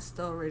offense,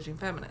 still a raging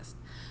feminist.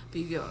 But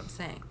you get what I'm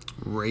saying.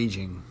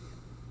 Raging.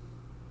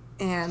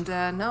 And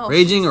no.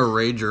 Raging or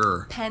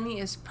rager? Penny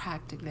is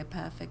practically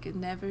perfect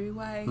in every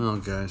way. Oh,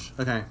 gosh.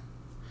 Okay.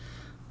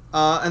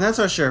 And that's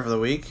our share for the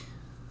week.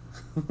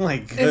 My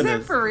goodness. Is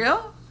it for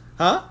real?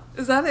 Huh?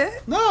 Is that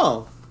it?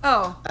 No.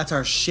 Oh. That's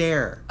our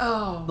share.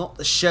 Oh. Not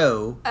the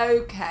show.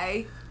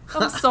 Okay.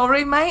 I'm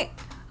sorry, mate.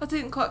 I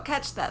didn't quite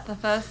catch that the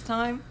first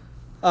time.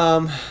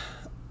 Family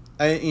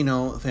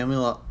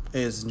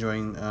is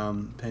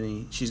enjoying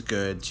Penny. She's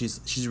good.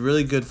 She's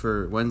really good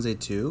for Wednesday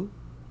too.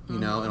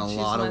 In a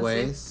lot of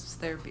ways.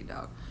 Therapy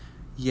dog.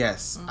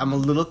 Yes, I'm a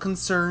little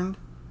concerned.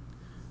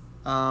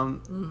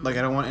 Like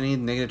I don't want any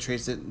negative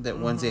traits that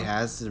Wednesday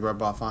has to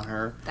rub off on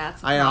her.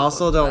 That's. I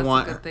also don't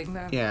want. A good thing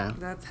that, yeah.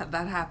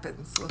 That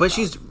happens. But dogs.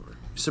 She's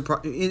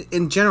surprised.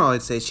 In general,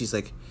 I'd say she's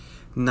like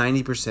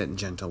 90%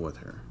 gentle with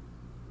her.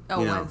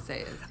 Oh,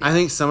 Wednesday is. Yeah. I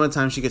think some of the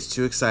time she gets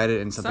too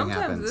excited and something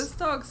happens. Sometimes this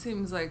dog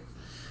seems like.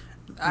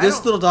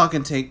 This little dog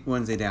can take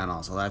Wednesday down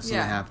also. I've seen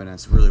it happen.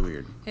 It's really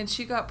weird. And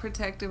she got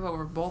protective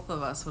over both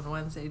of us when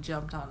Wednesday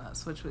jumped on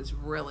us, which was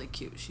really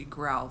cute. She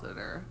growled at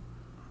her.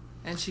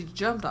 And she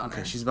jumped on her.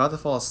 Okay, she's about to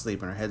fall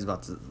asleep and her head's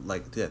about to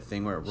do that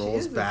thing where it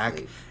rolls back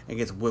asleep. And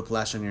gets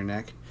whiplash on your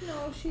neck.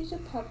 No, she's a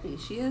puppy.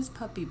 She has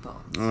puppy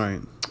bones. All right.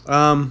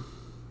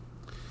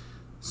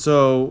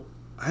 So,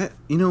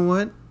 you know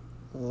what?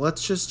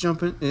 Let's just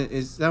jump in.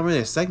 It's not really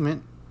a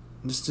segment.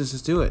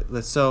 Just do it.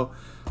 A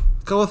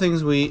couple of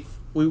things we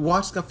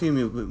watched a few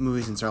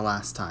movies since our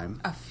last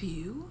time. A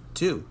few?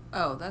 2.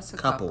 Oh, that's a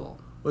couple.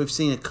 We've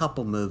seen a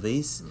couple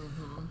movies.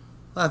 Mm-hmm.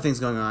 A lot of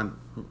things going on.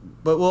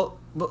 But we'll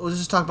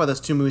just talk about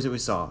those 2 movies that we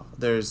saw.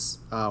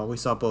 We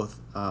saw both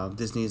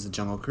Disney's The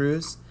Jungle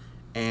Cruise,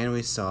 and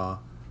we saw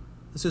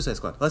The Suicide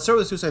Squad. Let's start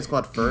with The Suicide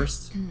Squad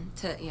first.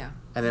 Yeah.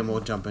 And then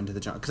we'll jump into The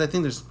Jungle. Because I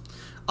think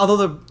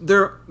although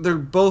they're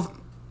both...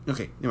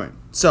 Okay, anyway.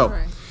 So...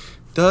 Right.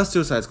 The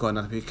Suicide Squad,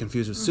 not to be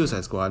confused with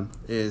Suicide Squad,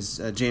 is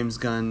James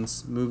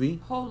Gunn's movie.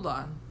 Hold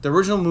on. The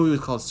original movie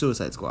was called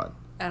Suicide Squad.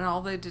 And all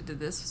they did to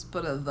this was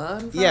put a "the"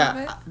 in front of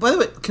it? By the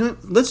way,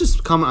 let's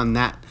just comment on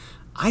that.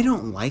 I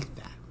don't like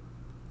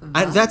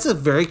that. That's a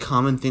very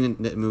common thing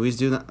that movies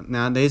do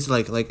nowadays.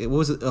 Like what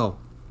was it? Oh,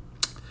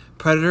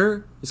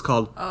 Predator is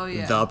called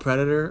The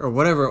Predator or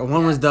whatever. Or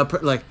one was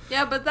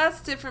Yeah, but that's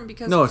different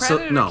because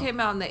Predator came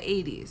out in the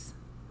 80s.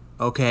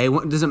 Okay,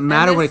 it doesn't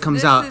matter when it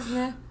comes out.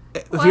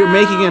 If you're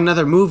making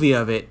another movie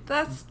of it,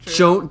 that's true.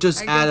 Don't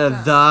just add a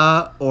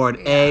 "the" or an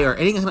 "a" or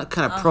any kind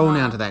of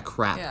pronoun to that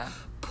crap. Yeah.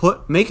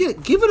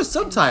 Give it a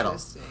subtitle.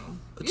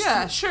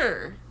 Yeah,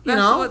 sure.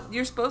 That's what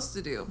you're supposed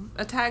to do.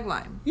 A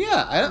tagline.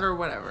 Yeah, or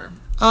whatever.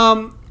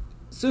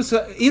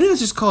 So even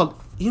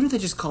if they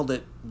just called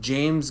it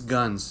James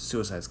Gunn's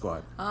Suicide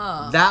Squad,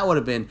 that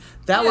would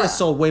have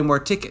sold way more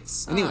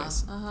tickets.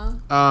 Anyways. All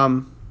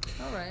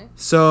right.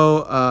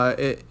 So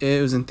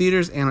it was in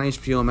theaters and on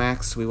HBO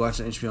Max. We watched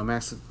it on HBO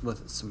Max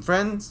with some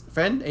friends,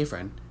 and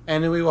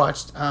then we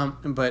watched.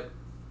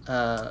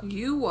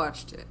 You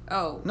watched it.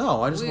 Oh.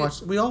 No, I just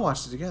watched. We all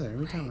watched it together. What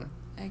are you talking about?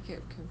 I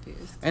get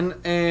confused. And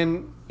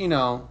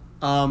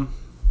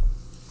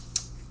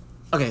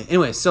Okay.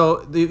 Anyway,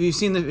 so if you've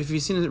seen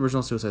the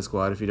original Suicide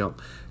Squad, if you don't,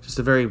 just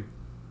a very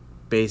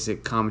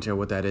basic commentary on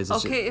what that is.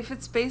 Okay, if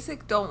it's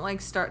basic, don't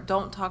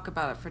talk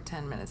about it for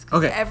 10 minutes.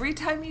 Okay. Every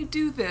time you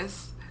do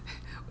this,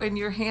 when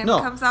your hand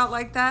comes out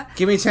like that,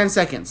 give me 10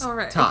 seconds. All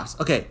right. Tops.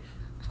 Okay.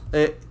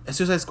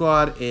 Suicide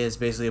Squad is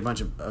basically a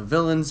bunch of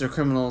villains or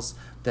criminals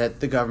that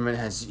the government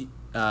has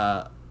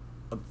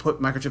put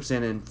microchips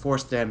in and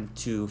forced them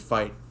to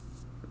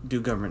do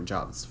government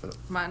jobs for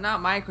them.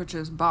 Not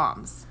microchips,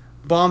 bombs.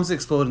 Bombs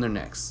explode in their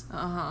necks.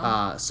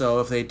 So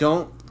if they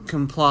don't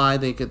comply,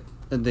 they get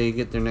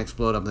their necks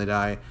blown up and they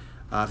die.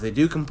 If they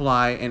do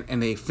comply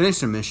and they finish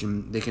their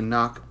mission, they can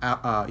knock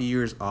out,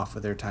 years off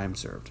of their time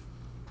served.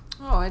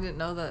 Oh, I didn't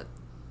know that.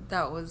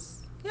 That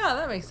was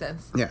that makes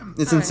sense. Yeah,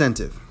 it's All right.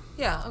 incentive.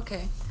 Yeah.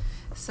 Okay.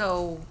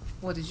 So,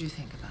 what did you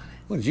think about it?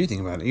 What did you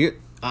think about it?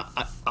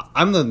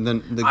 I'm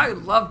the I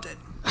loved it.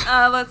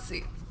 Let's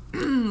see.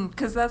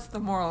 Because that's the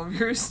moral of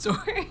your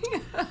story.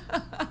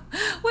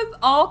 With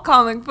all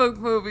comic book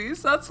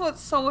movies, that's what's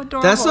so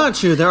adorable. That's not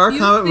true. There are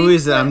comic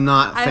movies that I'm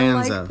not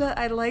fans of.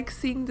 I like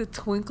seeing the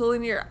twinkle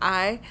in your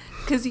eye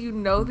because you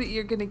know that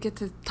you're going to get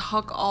to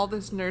talk all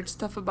this nerd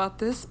stuff about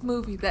this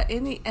movie that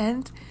in the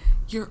end,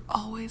 you're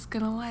always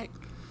going to like.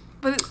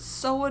 But it's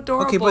so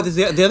adorable. Okay, but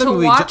the other to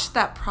movie watch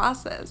that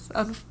process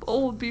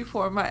unfold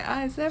before my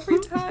eyes every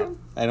time.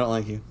 I don't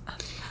like you.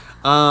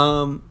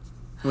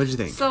 What did you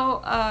think?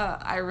 So,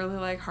 I really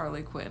like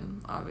Harley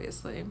Quinn,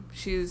 obviously.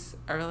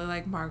 I really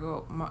like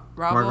Margot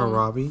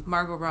Robbie.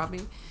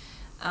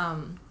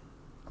 And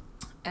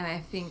I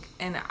think,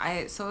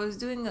 so I was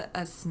doing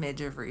a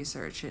smidge of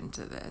research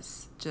into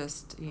this,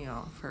 just,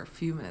 for a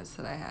few minutes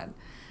that I had.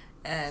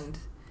 And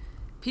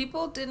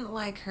people didn't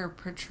like her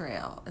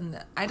portrayal.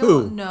 And I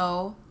don't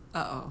know.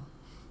 Uh-oh.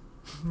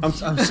 I'm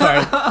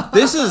sorry.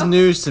 This is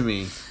news to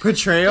me.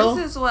 Portrayal?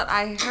 This is what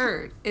I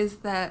heard, is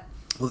that...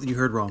 Well, you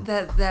heard wrong.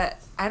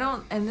 That I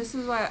don't, and this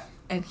is why,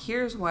 and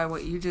here's why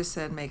what you just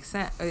said makes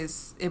sense,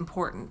 is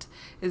important,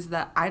 is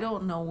that I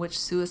don't know which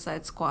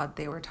Suicide Squad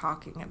they were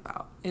talking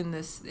about in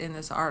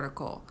this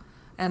article,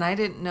 and I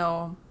didn't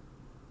know.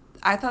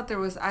 I thought it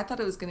was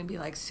going to be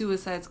like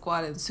Suicide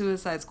Squad and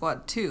Suicide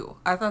Squad 2.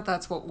 I thought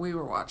that's what we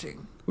were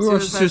watching. We were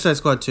watching Suicide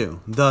Squad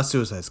 2, The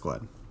Suicide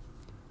Squad.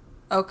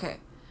 Okay,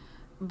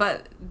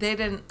 but they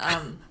didn't.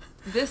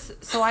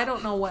 So I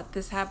don't know what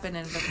this happened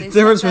in, but they the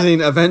difference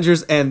between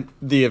Avengers and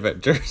the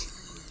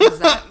Avengers. Is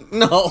that?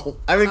 No,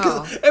 I mean,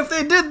 because if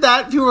they did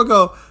that, people would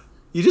go,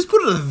 "You just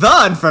put a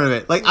the in front of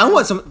it." Like, I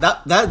want some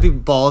that'd be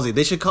ballsy.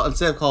 They should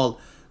instead of called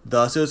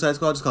the Suicide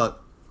Squad, just call it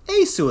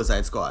a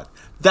Suicide Squad.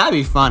 That'd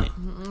be funny.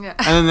 Yeah.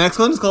 And then the next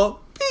one is called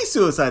B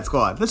Suicide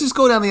Squad. Let's just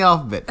go down the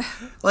alphabet.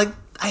 Like,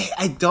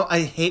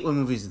 I hate when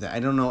movies do that. I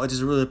don't know. It's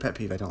just really a pet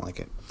peeve. I don't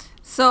like it.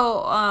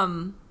 So,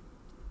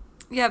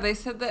 yeah, they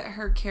said that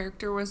her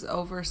character was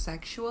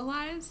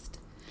over-sexualized.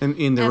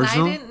 In the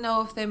original? And I didn't know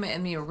if they meant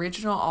in the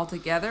original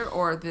altogether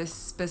or this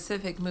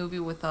specific movie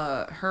with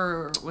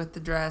her with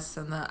the dress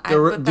and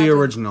the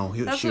original.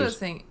 That's what I was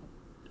saying.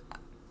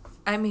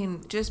 I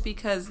mean, just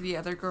because the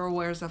other girl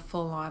wears a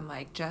full-on,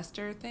 like,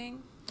 jester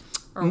thing?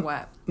 Or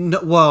what? No,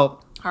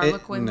 well...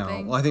 Harlequin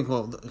thing? Well, I think,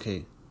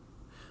 okay.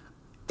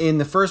 In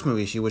the first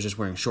movie, she was just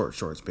wearing short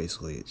shorts,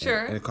 basically.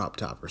 Sure. And a crop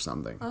top or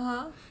something.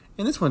 Uh-huh.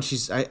 In this one,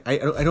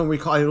 I don't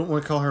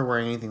recall her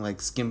wearing anything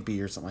like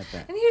skimpy or something like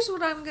that. And here's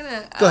what I'm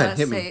gonna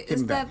say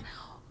is that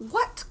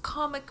what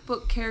comic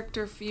book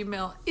character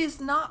female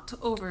is not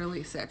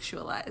overly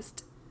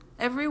sexualized?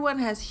 Everyone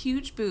has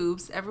huge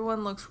boobs.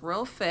 Everyone looks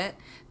real fit.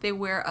 They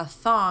wear a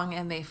thong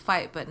and they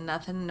fight, but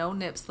nothing, no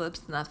nip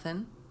slips,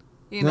 nothing.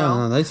 You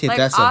know, no, they take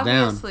that stuff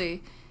down.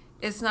 Obviously,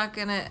 it's not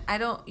gonna. I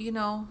don't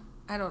know.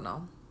 I don't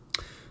know.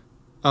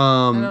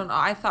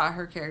 I thought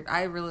her character.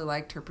 I really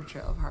liked her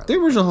portrayal of Harley. The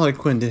original Harley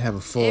Quinn did have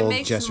a full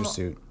jester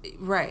suit,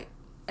 right?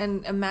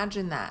 And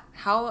imagine that.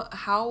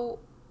 How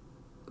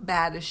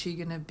bad is she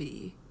gonna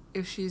be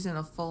if she's in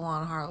a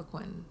full-on Harley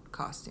Quinn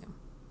costume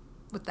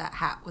with that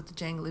hat with the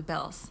jangly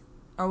bells?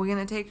 Are we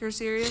gonna take her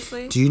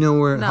seriously? Do you know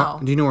where? No.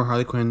 Do you know where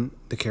Harley Quinn,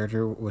 the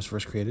character, was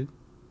first created?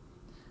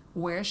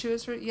 Where she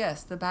was?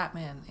 Yes, the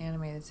Batman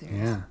animated series.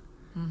 Yeah,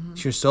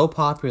 she was so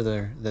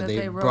popular that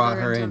they brought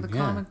her into in. The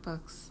comic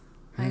books.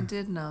 I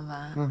did know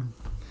that.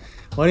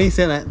 Why do you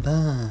say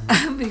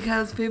that?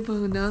 Because people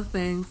who know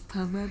things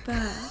talk about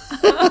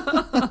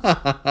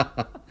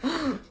that.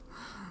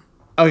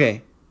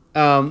 Okay.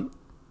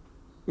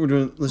 We're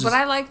doing. But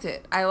I liked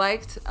it.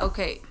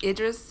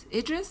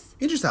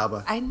 Idris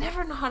Alba. I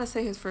never know how to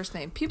say his first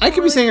name. People I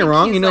could be saying it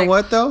wrong. You know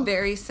what though?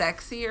 Very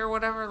sexy or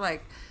whatever.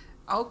 Like,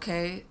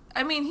 okay.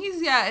 I mean,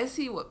 I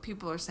see what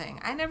people are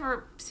saying. I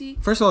never see.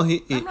 First of all,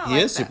 he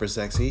is super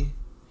sexy.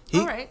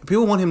 All right.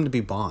 People want him to be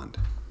Bond.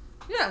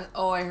 Yeah.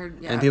 Oh, I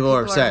heard. Yeah. And people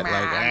are upset.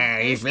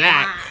 He's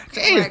black.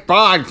 James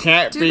Bond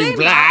can't be black. Do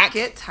they not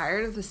get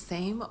tired of the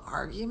same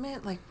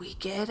argument? Like, we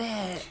get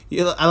it.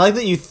 Yeah, I like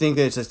that you think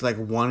that it's just like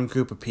one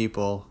group of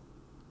people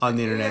on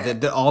the internet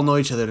that all know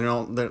each other.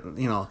 They're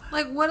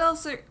Like, what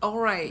else are... All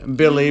right.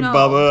 Billy,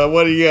 Bubba,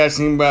 what do you guys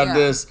think about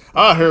this?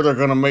 I hear they're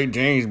going to make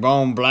James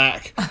Bond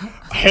black.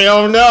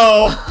 Hell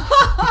no.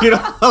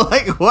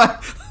 Like,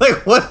 what?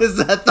 Like, what is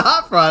that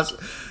thought process?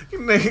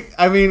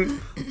 I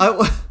mean...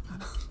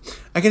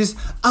 I can just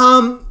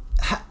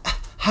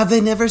have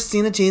they never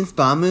seen a James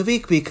Bond movie?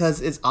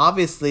 Because it's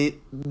obviously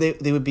they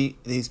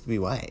used to be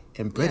white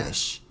and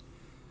British.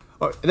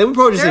 Yeah. Or they would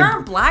probably just say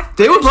black.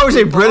 They would probably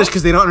say British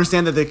because they don't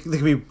understand that they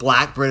can be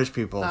black British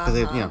people because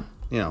they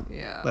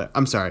Yeah. But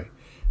I'm sorry,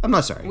 I'm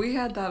not sorry. We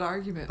had that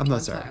argument. I'm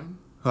not sorry. Time.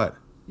 What?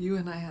 You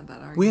and I had that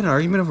argument. We had an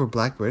argument over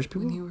black British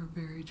people when you were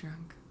very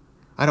drunk.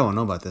 I don't want to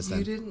know about this. Then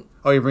you didn't.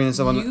 Oh, you're bringing this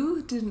up on.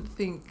 You didn't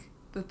think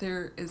that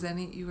there is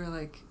any. You were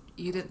like.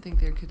 You didn't think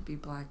there could be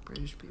black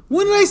British people.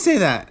 When did I say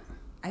that?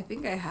 I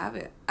think I have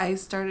it. I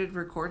started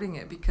recording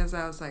it because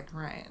I was like,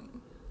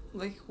 Ryan,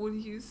 like, what are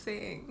you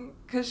saying?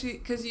 Because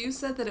you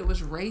said that it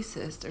was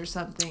racist or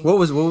something. What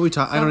were we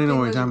talking? I don't even know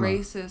what we're talking about. It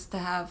was racist to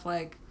have,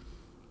 like,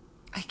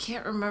 I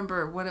can't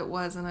remember what it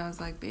was, and I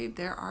was like, babe,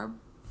 there are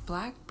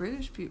black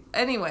British people.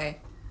 Anyway,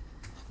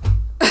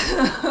 what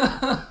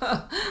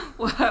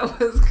I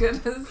was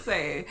gonna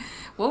say.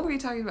 What were you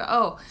talking about?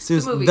 Oh,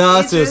 the movie.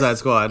 The Suicide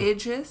Squad.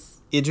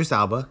 Idris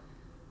Elba.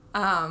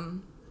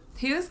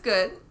 He was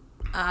good.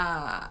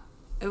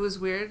 It was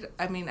weird.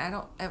 I mean,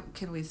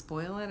 can we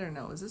spoil it or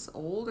no? Is this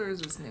old or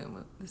is this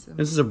new? This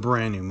is a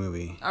brand new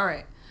movie. All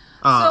right.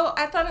 So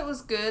I thought it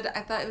was good.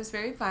 I thought it was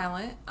very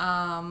violent.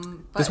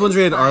 But this one's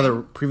rated R.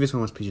 The previous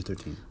one was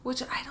PG-13.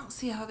 Which I don't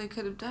see how they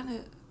could have done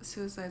it.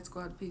 Suicide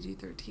Squad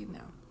PG-13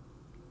 now.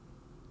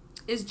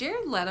 Is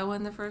Jared Leto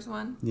in the first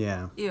one?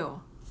 Yeah.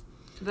 Ew.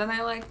 Then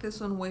I like this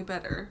one way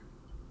better.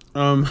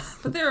 But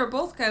they were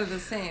both kind of the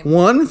same.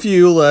 One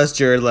few less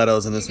Jared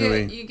Letos in this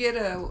movie. You get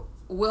a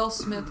Will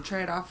Smith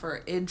trade-off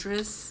for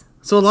Idris.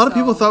 So a lot of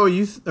people thought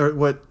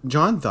what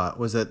John thought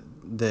was that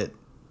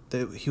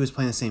he was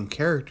playing the same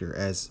character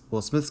as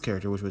Will Smith's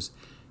character, which was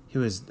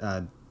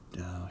Deadshot.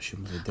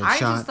 I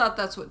just thought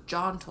that's what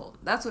John told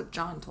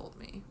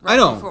me. I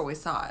know before we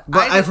saw it,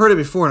 but I've heard it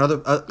before,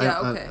 and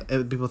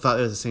other people thought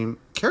it was the same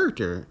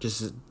character,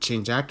 just a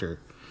changed actor.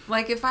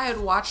 Like if I had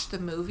watched the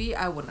movie,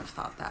 I wouldn't have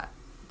thought that.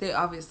 They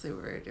obviously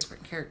were very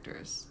different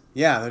characters.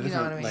 Yeah, they're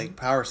different like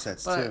power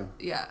sets too.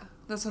 Yeah,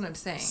 that's what I'm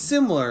saying.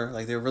 Similar,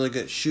 like they're really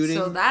good at shooting.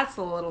 So that's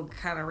a little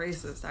kind of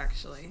racist,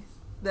 actually.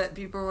 That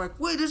people are like,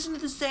 wait, isn't it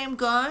the same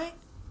guy?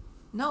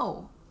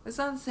 No, it's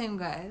not the same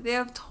guy. They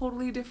have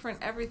totally different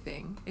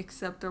everything,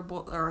 except they're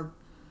both are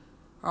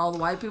all the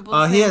white people.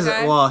 The same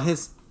guy? Well,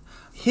 his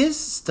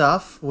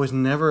stuff was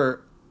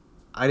never.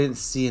 I didn't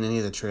see in any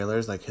of the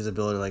trailers like his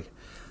ability. Like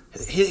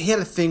he had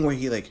a thing where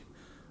he like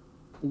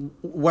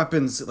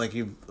weapons like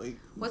you. Like,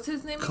 what's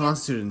his name?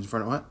 Constituted in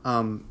front of what?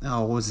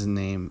 What was his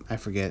name? I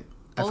forget.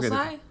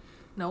 Bullseye?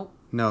 Nope.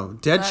 No,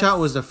 Deadshot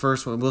was the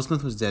first one. Will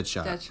Smith was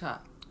Deadshot.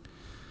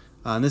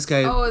 And this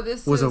guy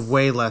was a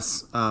way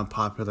less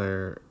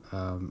popular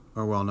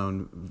or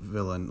well-known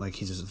villain. Like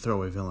he's just a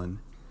throwaway villain.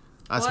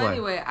 That's why.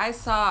 Anyway, I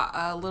saw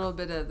a little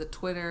bit of the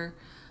Twitter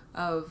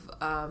of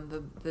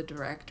the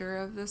director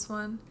of this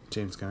one.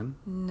 James Gunn?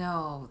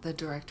 No, the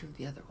director of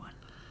the other one.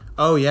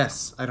 Oh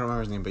yes, I don't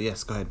remember his name, but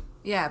yes, go ahead.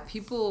 Yeah,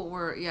 people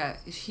were. Yeah,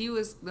 he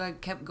was like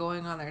kept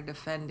going on there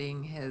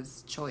defending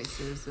his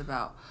choices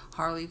about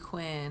Harley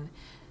Quinn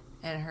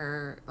and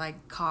her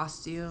like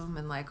costume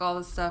and like all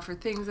the stuff or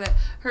things that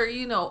her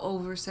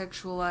over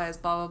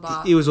sexualized blah blah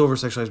blah. It was over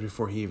sexualized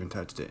before he even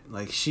touched it.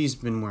 Like she's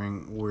been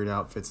wearing weird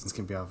outfits and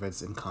skimpy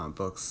outfits in comic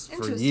books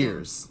for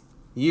years.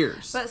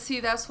 But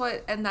see, that's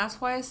why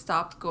I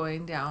stopped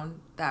going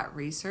down that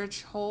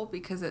research hole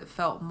because it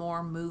felt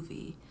more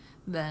movie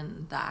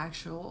than the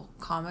actual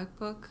comic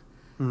book.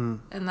 Mm-hmm.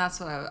 And that's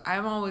what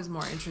I'm always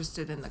more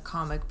interested in the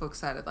comic book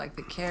side of like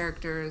the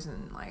characters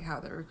and like how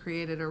they were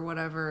created or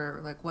whatever,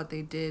 or like what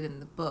they did in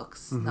the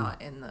books,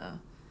 not in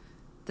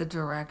the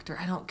director.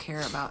 I don't care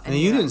about any.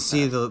 And you didn't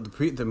see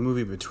the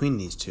movie between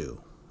these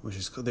two, which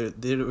is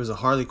there was a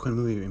Harley Quinn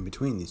movie in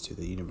between these two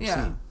that you never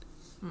seen.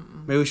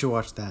 Mm-mm. Maybe we should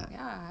watch that.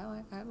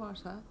 Yeah, I'd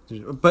watch that.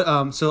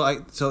 But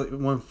so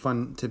one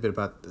fun tidbit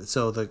about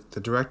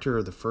the director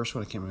of the first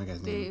one, I can't remember the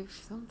guy's name.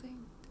 Dave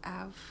something.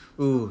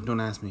 Ooh, don't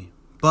ask me.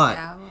 But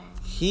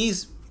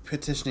he's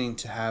petitioning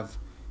to have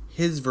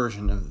his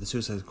version of the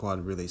Suicide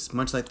Squad released,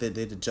 much like they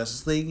did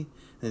Justice League.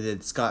 They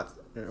did Scott,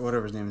 or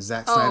whatever his name is,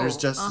 Zack Snyder's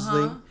Justice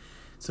League.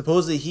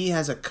 Supposedly he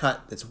has a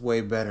cut that's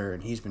way better,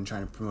 and he's been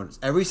trying to promote it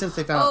ever since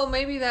they found. Oh,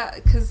 maybe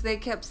that because he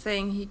kept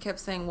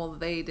saying, well,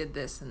 they did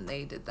this and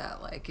they did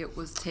that, like it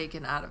was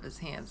taken out of his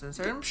hands. And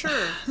so I'm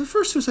sure the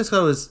first Suicide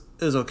Squad was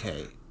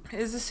okay.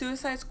 Is the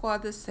Suicide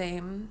Squad the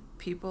same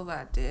people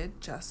that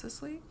did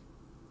Justice League?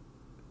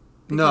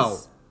 No,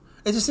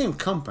 it's the same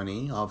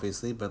company,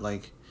 obviously, but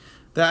like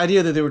the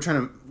idea that they were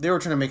trying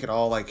to make it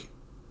all like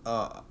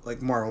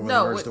Marvel.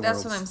 No,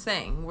 that's what I'm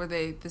saying. Were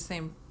they the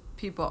same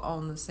people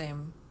own the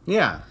same?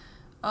 Yeah.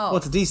 Oh. Well,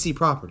 it's a DC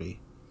property.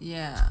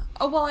 Yeah.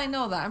 Oh, well, I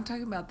know that. I'm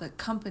talking about the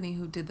company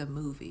who did the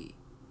movie.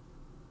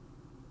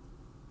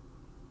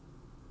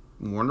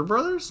 Warner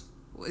Brothers?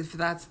 If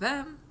that's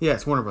them. Yeah,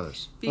 it's Warner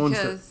Brothers.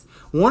 Because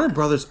Warner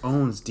Brothers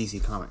owns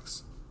DC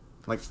Comics.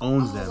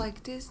 Owns them.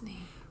 Like Disney.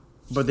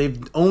 But they've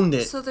owned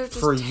it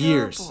for terrible.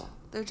 Years.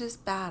 They're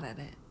just bad at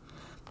it.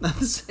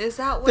 Is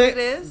that what it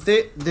is?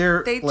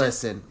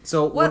 Listen.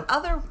 So what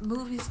other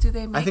movies do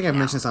they make? I think I've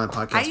mentioned this on a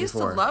podcast before. I used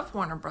to love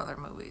Warner Brother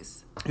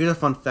movies. Here's a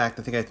fun fact.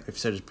 I think I've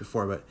said this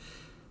before, but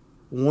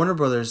Warner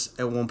Brothers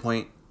at one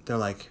point they're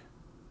like,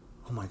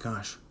 "Oh my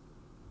gosh,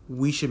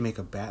 we should make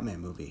a Batman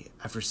movie."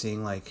 After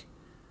seeing like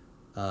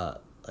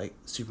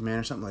Superman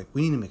or something, like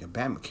we need to make a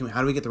Batman.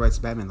 How do we get the rights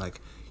to Batman?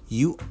 Like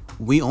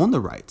we own the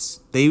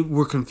rights. They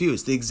were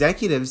confused. The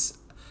executives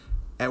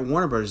at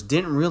Warner Brothers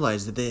didn't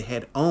realize that they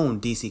had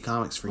owned DC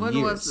Comics for years.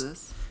 When was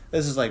this?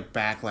 This is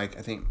back I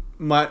think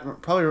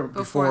Probably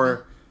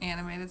before the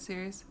animated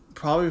series.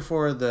 Probably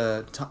before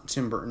the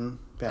Tim Burton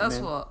Batman.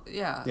 That's well,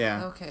 yeah.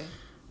 Yeah. Okay.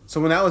 So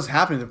when that was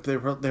happening,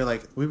 they're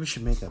like, we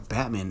should make a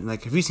Batman.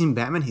 Like, have you seen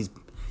Batman? He's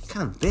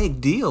kind of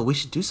big deal. We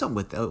should do something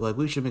with that. Like,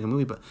 we should make a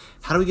movie. But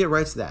how do we get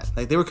rights to that?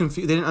 Like, they were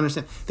confused. They didn't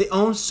understand. They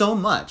own so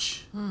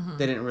much. Mm-hmm.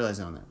 They didn't realize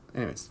they owned that.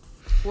 Anyways.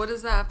 What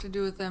does that have to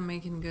do with them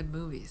making good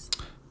movies?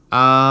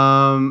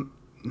 I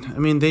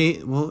mean,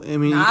 Not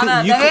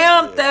a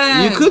damn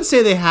thing. You could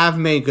say they have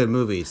made good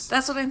movies.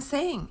 That's what I'm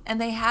saying. And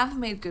they have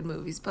made good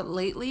movies. But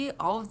lately,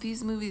 all of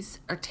these movies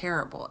are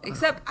terrible.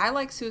 Except I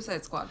like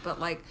Suicide Squad. But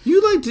like...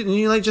 Didn't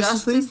you like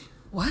Justice League?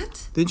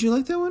 What? Did you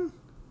like that one?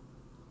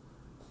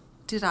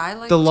 Did I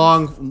like...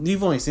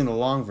 You've only seen the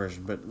long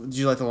version, but did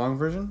you like the long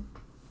version?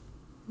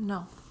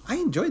 No. I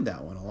enjoyed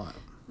that one a lot.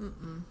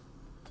 Mm-mm.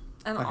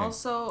 And Okay.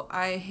 also,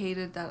 I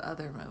hated that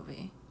other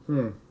movie.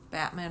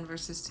 Batman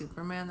versus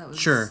Superman. That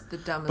was the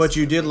dumbest But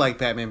you movie. did like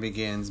Batman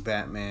Begins,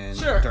 Batman,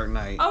 Sure. Dark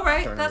Knight. All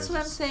right, Dark that's Knight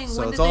what I'm saying. So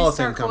When it's did all they the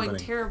same start going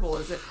company. terrible?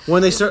 Is it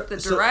When they is start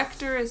it the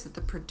director? Is it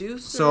the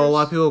producer? So a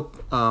lot of people,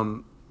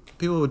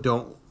 people who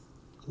don't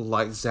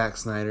like Zack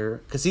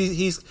Snyder, because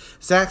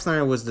Zack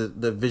Snyder was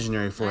the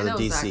visionary for I know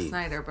the DC. Zack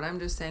Snyder, but I'm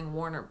just saying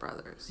Warner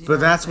Brothers. You know But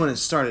what that's I'm when saying? it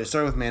started. It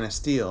started with Man of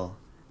Steel,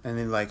 and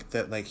then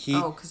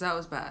Oh, because that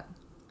was bad.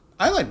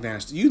 I like Man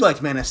of Steel. You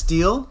liked Man of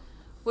Steel?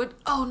 What?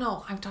 Oh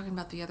no, I'm talking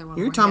about the other one.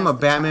 You're where he talking has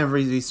about the Batman child.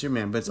 vs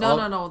Superman, but it's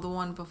No, the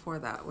one before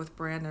that with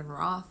Brandon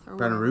Roth or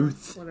Brandon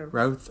whatever.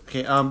 Routh.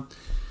 Okay.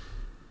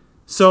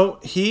 So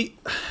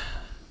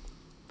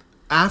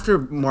after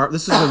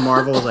this is when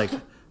Marvel was like,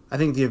 I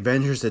think the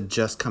Avengers had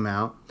just come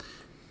out,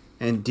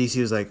 and DC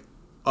was like,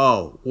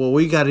 oh, well,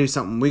 we got to do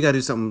something. We got to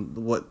do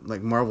something what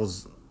like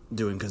Marvel's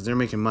doing because they're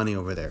making money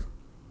over there.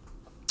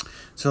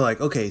 So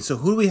like, okay, so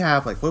who do we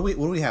have? Like, what do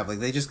we have? Like,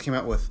 they just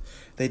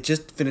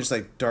finished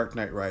like Dark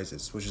Knight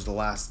Rises, which is the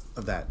last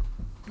of that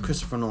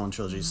Christopher Nolan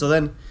trilogy. Mm-hmm. So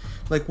then,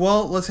 like,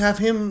 well, let's have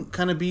him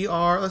kind of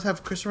let's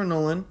have Christopher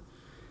Nolan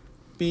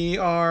be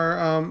our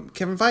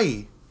Kevin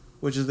Feige,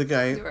 which is the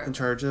guy in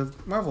charge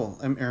of Marvel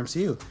or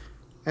MCU.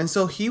 And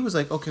so he was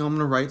like, okay, I'm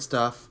gonna write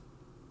stuff.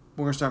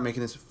 We're gonna start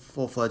making this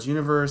full-fledged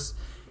universe.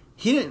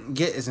 He didn't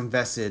get as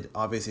invested,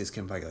 obviously, as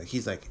Kevin Feige. Like,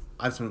 he's like,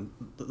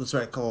 let's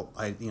write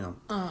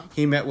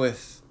He met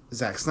with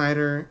Zack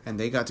Snyder, and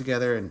they got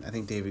together, and I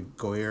think David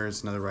Goyer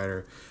is another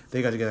writer.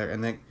 They got together,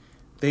 and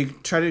they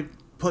tried to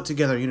put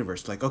together a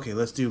universe. Like, okay,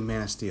 let's do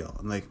Man of Steel,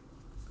 and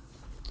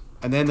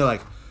then they're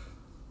like,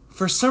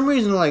 for some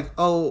reason, like,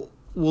 oh,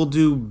 we'll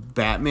do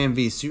Batman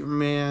v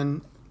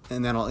Superman,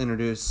 and then I'll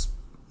introduce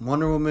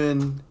Wonder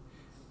Woman.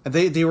 And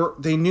they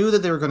knew that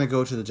they were going to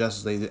go to the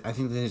Justice League. I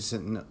think they just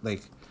didn't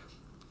like.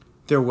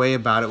 Their way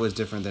about it was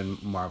different than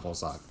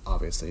Marvel's,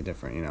 obviously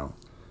different, you know.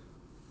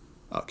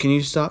 Can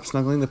you stop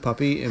snuggling the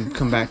puppy and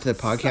come back to the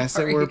podcast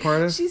that we're a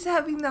part of? She's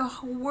having the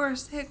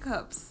worst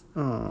hiccups.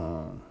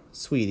 Oh,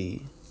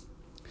 sweetie.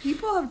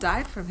 People have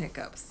died from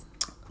hiccups.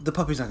 The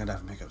puppy's not gonna die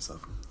from hiccups,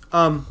 though.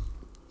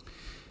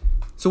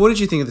 So what did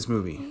you think of this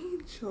movie?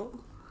 Angel.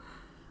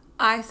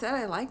 I said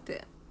I liked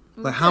it.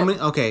 Like how many?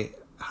 Okay,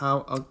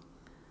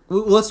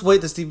 let's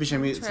wait to Steve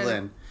Buscemi to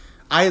land.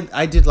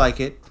 I did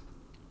like it.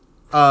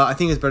 I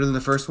think it's better than the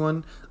first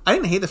one. I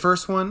didn't hate the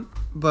first one,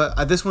 but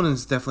this one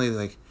is definitely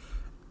like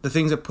the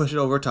things that push it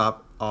over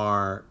top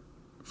are,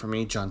 for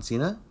me, John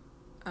Cena.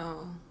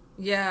 Oh,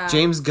 yeah.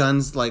 James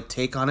Gunn's like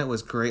take on it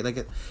was great.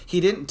 Like he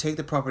didn't take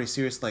the property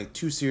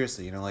too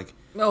seriously. You know, like.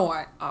 No,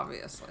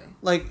 obviously.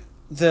 Like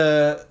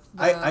the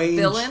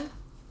villain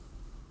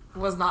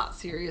was not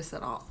serious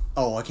at all.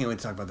 Oh, I can't wait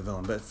to talk about the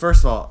villain. But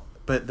first of all,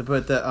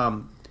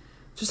 the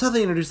just how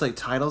they introduced like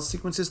title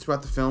sequences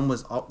throughout the film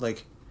was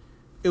like.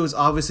 It was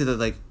obviously that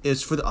like it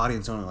was for the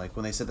audience only. Like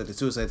when they said that the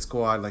Suicide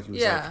Squad, like it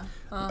was like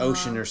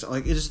Ocean or something.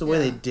 Like it's just the way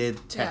they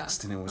did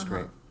text, and it was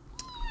great.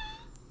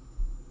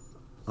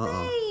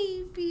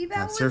 Baby,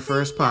 that's her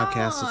first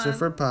podcast. It's her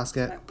first podcast.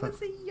 That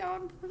was a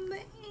yawn from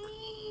the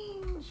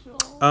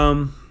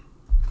angel.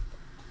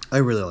 I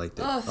really liked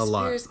it a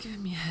lot. Spears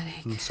giving me a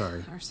headache. I'm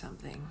sorry. Or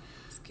something.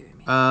 It's giving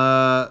me.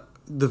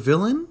 The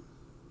villain.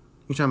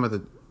 You're talking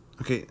about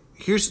okay.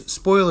 Here's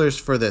spoilers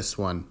for this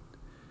one.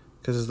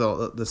 Because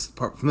this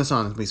part from this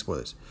on, it's going to be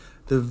spoilers.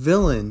 The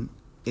villain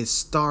is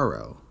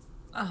Starro.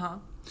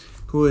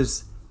 Who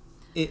is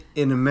an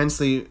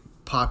immensely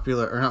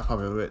popular, or not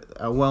popular, but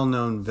a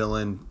well-known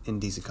villain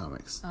in DC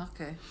Comics.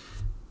 Okay.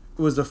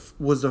 Was the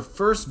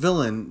first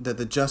villain that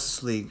the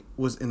Justice League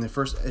was in the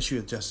first issue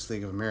of Justice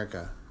League of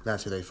America.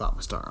 That's who they fought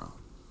with Starro.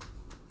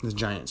 This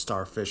giant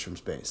starfish from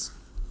space.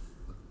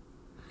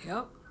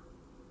 Yep.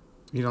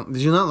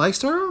 Did you not like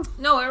Starro?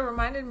 No, it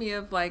reminded me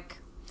of like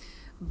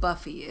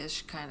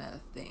Buffy-ish kind of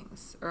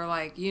things, or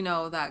like, you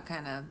know, that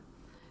kind of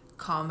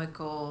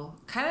comical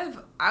kind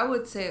of. I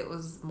would say it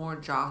was more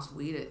Joss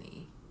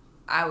Whedon-y,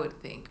 I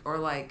would think, or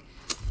like,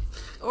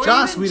 or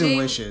Joss Whedon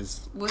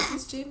wishes. Was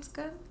this James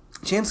Gunn?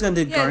 James Gunn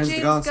did Guardians of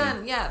the Galaxy. James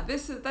Gunn. Yeah,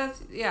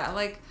 that's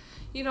like,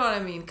 you know what I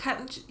mean.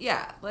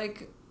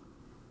 Like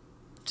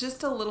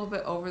just a little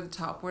bit over the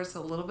top, where it's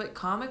a little bit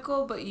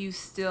comical, but you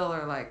still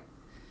are like,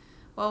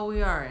 Well,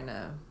 we are in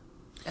a...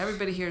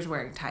 Everybody here is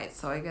wearing tights,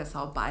 so I guess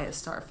I'll buy a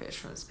starfish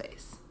from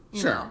space.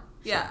 You Sure. know?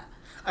 Yeah.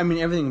 I mean,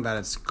 everything about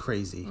it's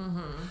crazy.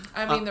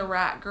 I mean, the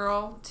rat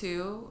girl,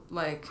 too.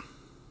 Like,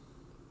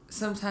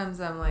 sometimes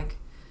I'm like,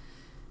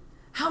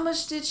 how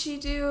much did she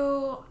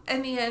do?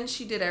 In the end,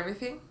 she did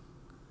everything.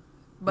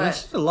 But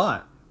That's a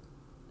lot.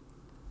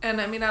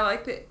 And I mean, I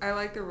like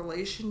the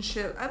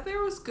relationship.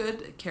 There was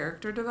good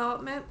character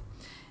development.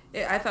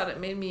 I thought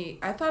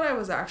I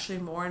was actually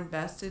more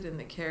invested in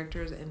the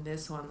characters in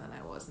this one than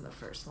I was in the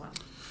first one.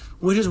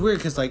 Which is weird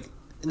because, like,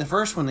 in the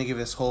first one, they give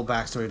this whole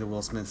backstory to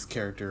Will Smith's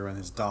character and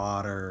his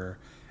daughter,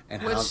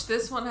 and Which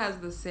this one has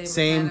the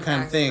same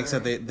kind of thing.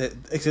 So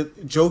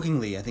except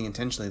jokingly, I think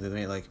intentionally, they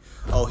made like,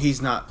 oh,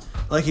 he's not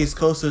like he's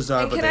close to his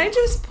daughter. And can I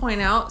just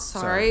point out,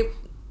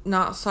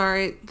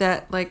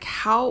 that like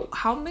how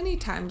many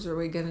times are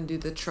we gonna do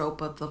the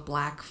trope of the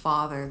black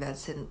father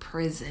that's in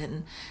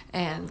prison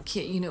and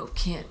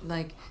can't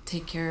like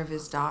take care of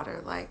his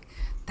daughter? Like,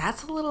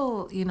 that's a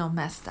little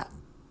messed up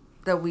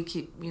that we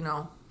keep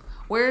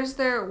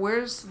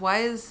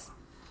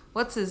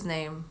what's his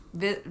name?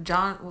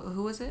 John,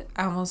 who was it?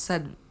 I almost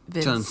said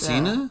Vince. John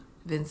Cena?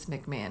 Vince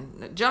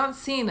McMahon. John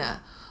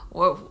Cena.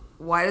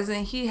 Why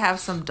doesn't he have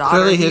some daughter?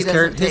 Clearly, his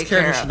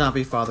character should not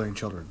be fathering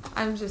children.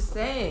 I'm just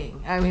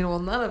saying. I mean, well,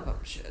 none of them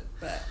should,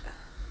 but...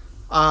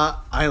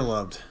 I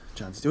loved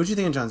John Cena. What do you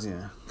think of John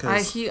Cena?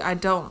 I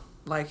don't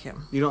like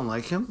him. You don't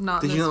like him?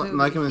 Not Did this you movie.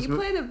 like him in this He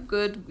movie? played a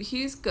good...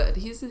 He's good.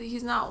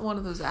 He's not one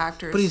of those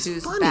actors But he's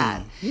who's funny.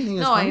 bad. You think he's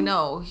No, funny? I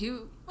know.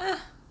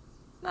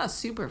 Not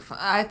super fun.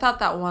 I thought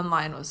that one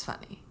line was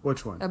funny.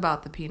 Which one?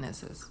 About the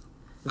penises.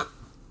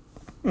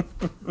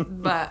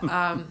 But,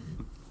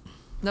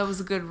 that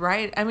was a good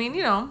write. I mean,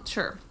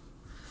 sure.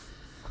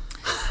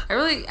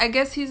 I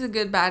guess he's a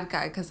good bad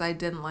guy because I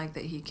didn't like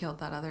that he killed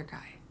that other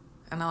guy.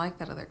 And I like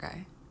that other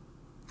guy.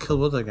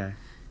 Killed what other guy?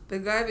 The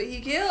guy that he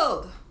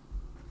killed.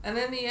 And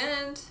in the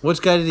end...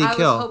 Which guy did he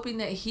kill? I was hoping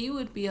that he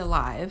would be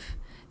alive,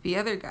 the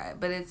other guy.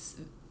 But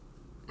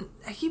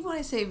I keep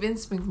wanting to say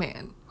Vince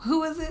McMahon. Who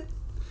was it?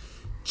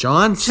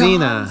 John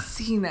Cena. John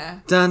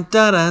Cena. Dun,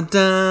 dun, dun,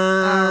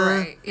 dun. All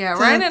right. Yeah,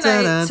 Dun, Ryan and dun,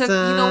 I dun, took...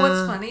 dun. You know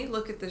what's funny?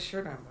 Look at the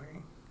shirt I'm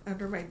wearing.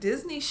 Under my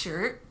Disney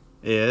shirt.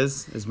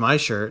 Is my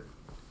shirt.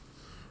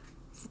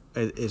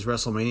 Is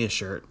WrestleMania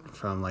shirt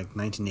from like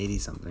 1980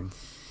 something.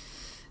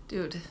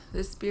 Dude,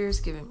 this beer is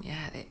giving me a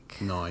headache.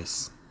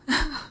 Nice.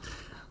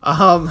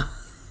 All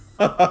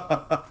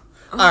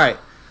right.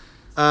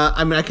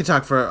 I mean, I could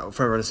talk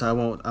forever, so I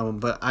won't.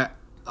 But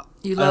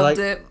You loved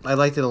it. I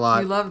liked it a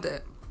lot. You loved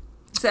it.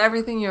 It's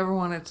everything you ever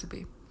wanted it to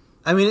be.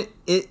 I mean,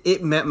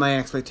 it met my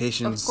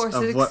expectations. Of course,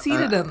 it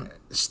exceeded them.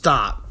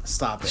 Stop it.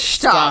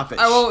 Stop it.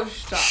 I won't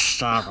stop.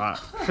 Stop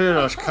it.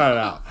 Just cut it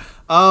out.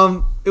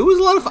 It was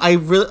a lot of. I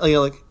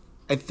really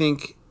I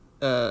think.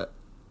 I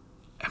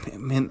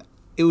mean,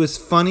 it was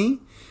funny.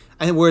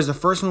 Whereas the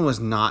first one was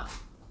not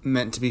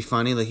meant to be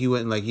funny. Like you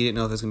didn't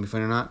know if it was gonna be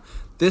funny or not.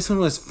 This one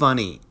was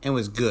funny and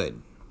was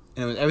good,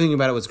 and everything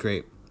about it was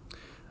great.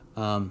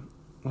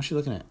 What's she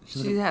looking at?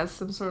 She has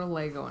some sort of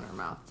Lego in her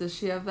mouth. Does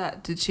she have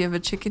that? Did she have a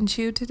chicken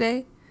chew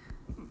today?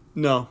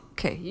 No.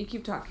 Okay, you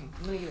keep talking.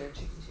 I'm gonna get her a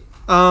chicken chew.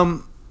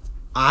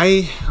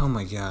 Oh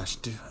my gosh,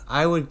 dude,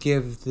 I would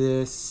give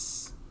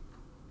this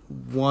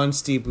one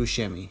Steve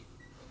Buscemi.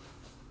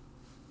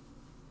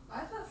 I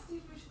thought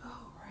Steve was...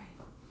 Oh, right.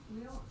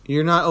 We don't...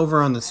 You're not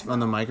over on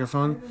the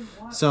microphone,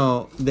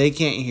 so they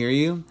can't hear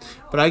you.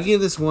 But I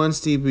give this one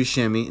Steve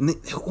Buscemi, and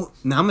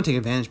now I'm gonna take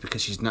advantage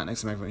because she's not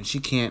next to the microphone. She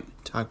can't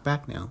talk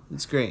back now.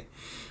 It's great.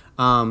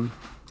 Sam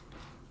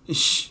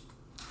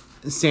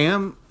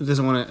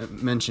doesn't want to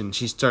mention.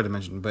 She started to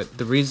mention, but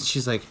the reason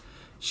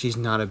she's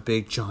not a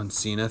big John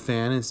Cena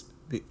fan is,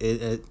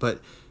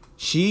 but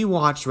she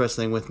watched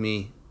wrestling with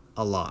me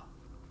a lot,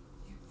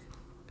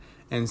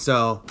 and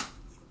so,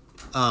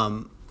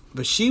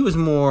 but she was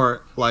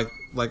more like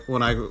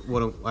when I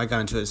got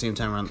into it at the same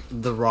time around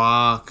The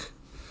Rock,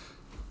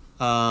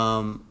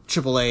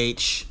 Triple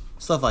H,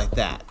 stuff like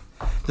that.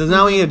 So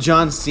now when you have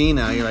John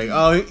Cena, you're like,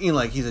 oh,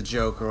 he's a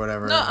joke or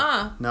whatever.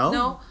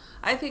 No.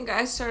 I think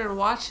I started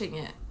watching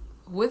it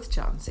with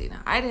John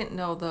Cena. I didn't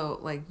know though.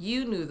 Like,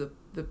 you knew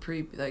the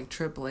pre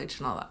Triple H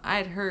and all that.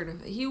 I'd heard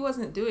of it. He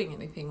wasn't doing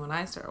anything when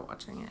I started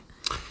watching it.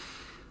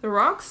 The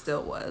Rock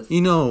still was.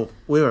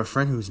 We have a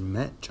friend who's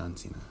met John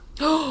Cena.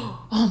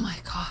 Oh my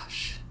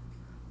gosh.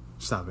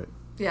 Stop it.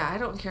 Yeah, I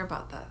don't care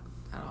about that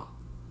at all.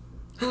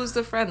 Who's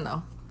the friend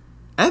though?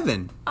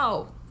 Evan.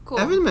 Oh, cool.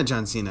 Evan met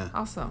John Cena.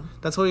 Awesome.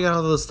 That's why we got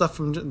all the stuff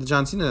from the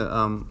John Cena,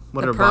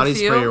 whatever The body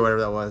spray perfume? or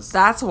whatever that was.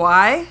 That's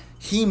why?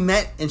 He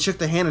met and shook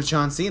the hand of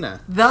John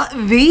Cena. The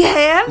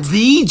hand?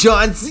 The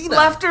John Cena.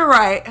 Left or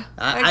right?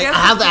 I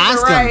have to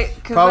ask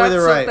him. Probably the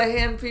right. That's what the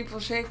hand people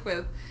shake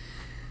with.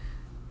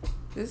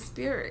 This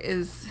beer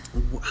is...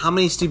 How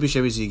many Steve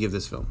Buscemi's do you give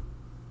this film?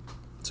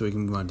 So we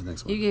can move on to the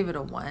next one. You gave it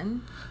a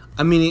 1?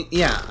 I mean,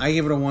 yeah, I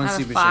gave it a 1 Out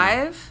Steve of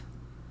Buscemi. 5?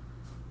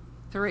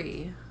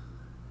 3.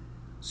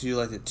 So you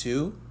liked it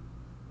 2?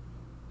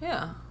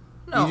 Yeah.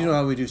 No. You know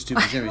how we do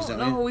stupid shimmies, don't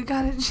No, we? we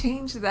gotta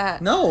change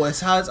that. No, it's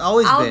how it's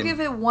always I'll been. give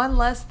it one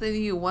less than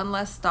you, one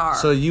less star.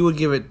 So you would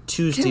give it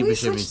 2 Can Steve we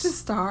Buscemi's. switch to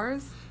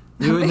stars?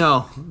 You would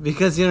no,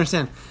 because you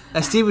understand.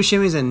 A Steve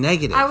Buscemi's a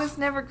negative. I was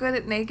never good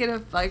at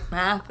negative like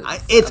math. And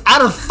stuff. It's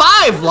out of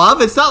 5,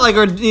 love. It's not like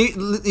we're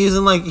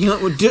using like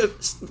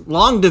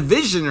long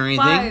division or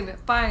anything.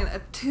 Fine.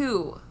 A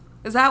 2.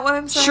 Is that what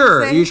I'm saying?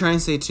 Sure, you're trying to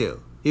say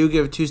 2. You would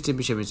give 2 Steve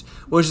Buscemi's,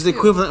 which is the 2.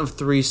 equivalent of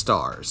 3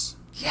 stars.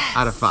 Yes.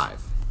 Out of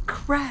 5.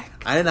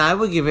 Correct. And I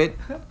would give it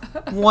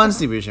 1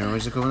 Steve Buscemi,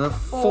 which is equivalent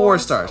of 4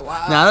 stars.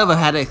 Wow. Now that I've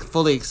had to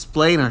fully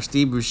explain our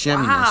Steve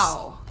Buscemi.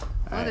 Wow.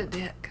 What a right.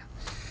 dick.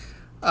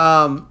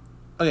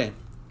 Okay.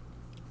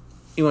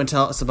 You want to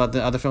tell us about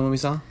the other film that we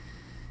saw?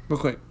 Real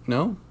quick.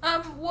 No?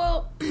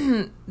 Well,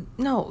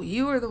 no,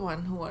 you were the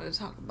one who wanted to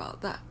talk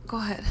about that. Go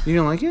ahead. You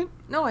didn't like it?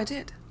 No, I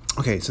did.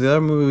 Okay, so the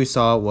other movie we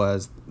saw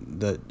was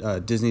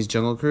the Disney's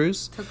Jungle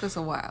Cruise. Took us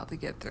a while to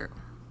get through.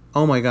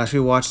 Oh my gosh, we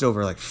watched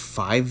over like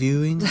 5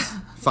 viewings.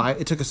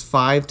 5. It took us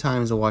 5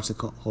 times to watch the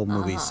whole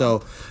movie.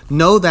 So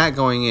know that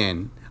going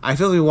in. I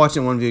feel like if we watched it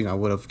one viewing, I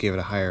would have gave it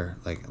a higher,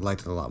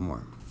 liked it a lot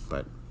more.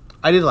 But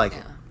I did like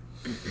it.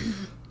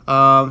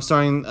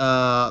 Starring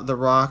The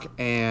Rock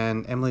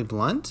and Emily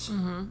Blunt.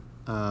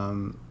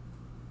 Mm-hmm.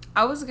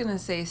 I was gonna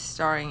say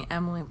starring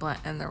Emily Blunt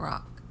and The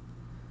Rock.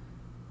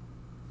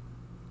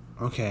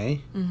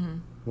 Okay. Mm-hmm.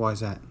 Why is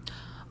that?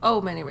 Oh,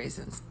 many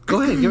reasons.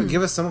 Go ahead,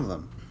 give us some of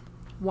them.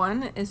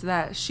 One is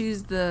that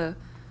she's the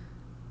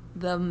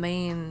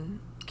main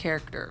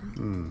character.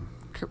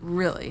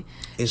 Really,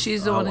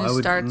 she's the one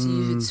who starts.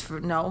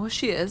 No,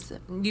 she is.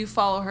 You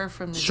follow her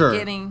from the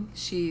beginning.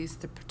 She's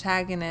the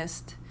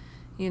protagonist.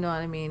 You know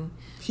what I mean?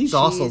 He's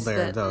also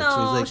there though.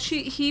 No,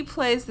 he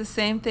plays the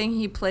same thing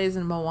he plays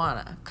in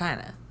Moana, kind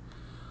of.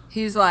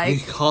 He's like, you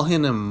call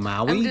him a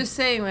Maui? I'm just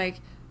saying, like,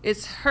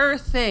 it's her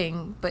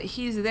thing, but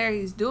he's there.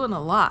 He's doing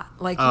a lot.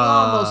 Like, you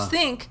almost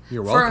think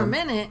for a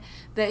minute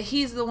that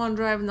he's the one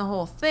driving the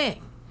whole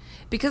thing.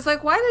 Because,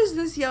 like, why does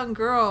this young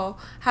girl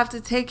have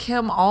to take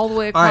him all the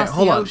way across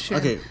the ocean?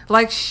 Okay.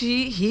 Like,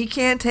 he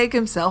can't take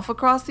himself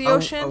across the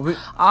ocean?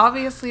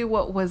 Obviously,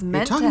 what was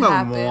meant to happen... You're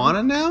talking about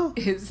Moana now?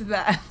 ...is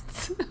that...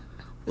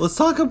 Let's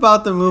talk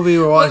about the movie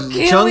we're watching,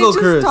 Jungle Cruise.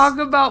 Can't we just talk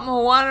Cruise. about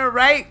Moana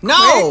right quick?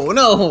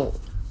 No.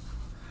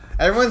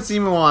 Everyone's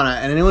seen Moana,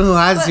 and anyone who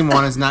hasn't seen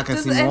Moana is not going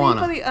to see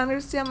Moana. Does anybody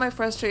understand my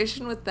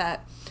frustration with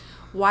that?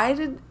 Why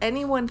did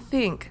anyone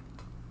think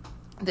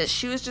that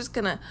she was just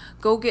going to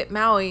go get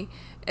Maui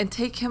and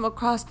take him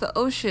across the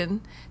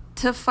ocean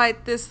to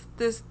fight this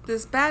bad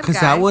guy? Because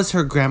that was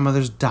her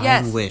grandmother's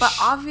dying wish. But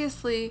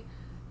obviously,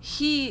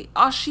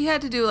 all she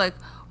had to do, like,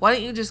 why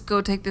don't you just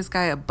go take this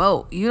guy a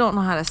boat? You don't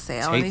know how to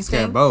sail anything. Take this guy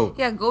a boat?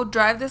 Yeah, go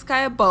drive this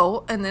guy a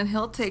boat, and then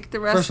he'll take the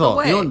rest First of all,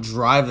 away. you don't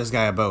drive this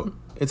guy a boat.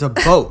 It's a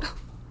boat.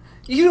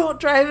 You don't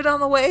drive it on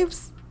the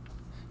waves?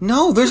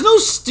 No, there's no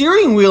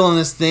steering wheel on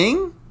this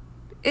thing.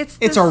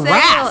 It's a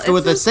raft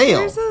with a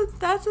sail.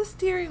 That's a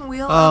steering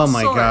wheel. Oh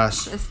my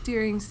gosh. A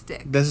steering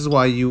stick. This is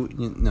why you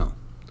no.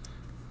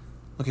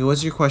 Okay,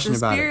 what's your question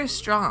about it? The spear is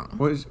strong.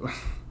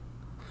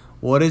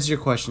 What is your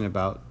question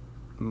about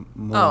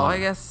Moana? Oh, I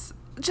guess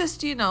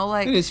just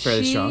like it is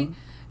fairly strong.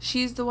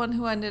 She's the one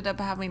who ended up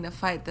having to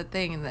fight the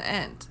thing in the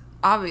end.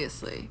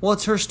 Obviously. Well,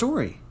 it's her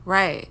story.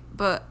 Right,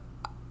 but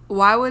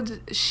why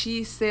would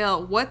she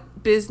sail?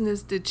 What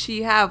business did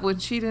she have when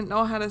she didn't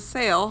know how to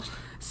sail?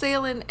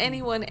 Sailing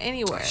anyone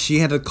anywhere. She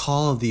had a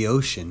call of the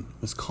ocean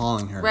was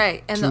calling her.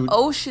 Right, and the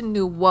ocean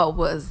knew what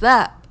was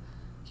up.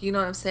 You know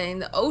what I'm saying?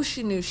 The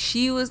ocean knew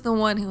she was the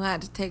one who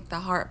had to take the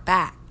heart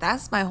back.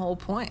 That's my whole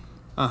point.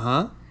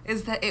 Uh-huh.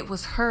 Is that it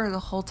was her the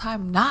whole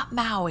time, not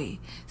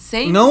Maui.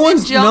 No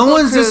one's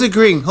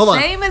disagreeing. Hold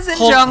on. Same as in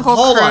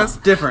Jungle Cruise.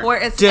 Different.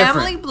 Where it's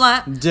Emily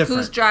Blunt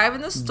who's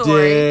driving the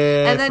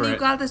story. And then you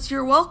got this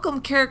You're Welcome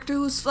character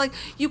who's like,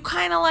 you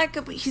kind of like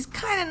it, but he's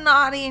kind of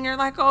naughty. And you're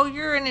like, oh,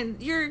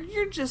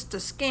 you're just a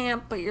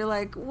scamp. But you're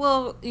like,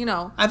 well,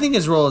 I think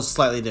his role is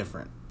slightly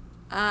different.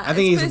 I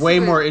think he's way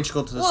more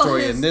integral to the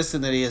story in this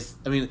than that he is.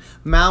 I mean,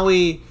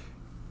 Maui...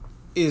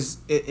 they're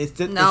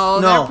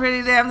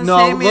pretty damn the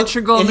same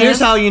integral. And here's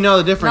how you know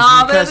the difference.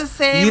 No, they're the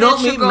same. You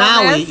don't meet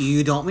Maui.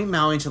 You don't meet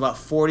Maui until about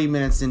 40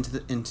 minutes into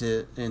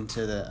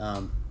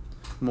the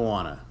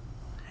Moana.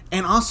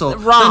 And also,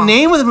 the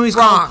name of the movie is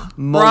called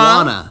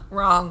Moana.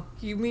 Wrong.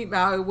 You meet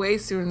Maui way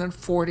sooner than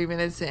 40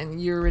 minutes in.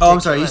 You're ridiculous. Oh,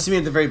 I'm sorry. You see me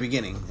at the very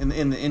beginning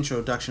in the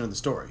introduction of the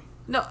story.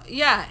 No,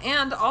 yeah,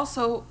 and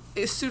also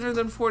it's sooner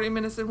than 40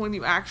 minutes in when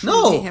you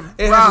actually meet him.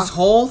 It has this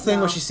whole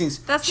thing where she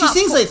sings. She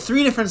sings like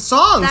 3 different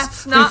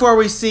songs before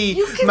we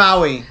see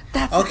Maui.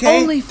 That's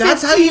only 15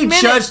 That's how you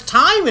minutes. judge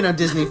time in a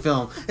Disney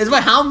film. It's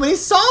by how many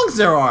songs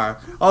there are.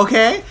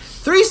 Okay,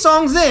 3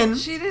 songs in.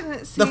 She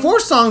didn't sing. The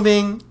 4th song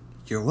being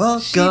 "You're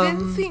Welcome." She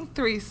didn't sing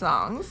 3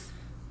 songs.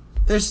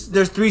 There's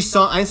 3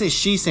 songs. I didn't say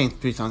she sang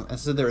 3 songs. I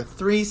said there were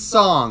 3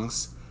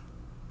 songs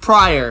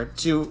prior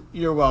to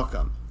 "You're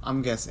Welcome."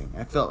 I'm guessing.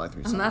 I felt like 3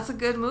 And songs. that's a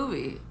good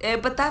movie.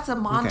 But that's a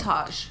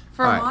montage.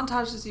 For All right.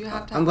 montages, you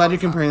have to have I'm glad more you're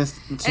comparing songs.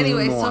 this to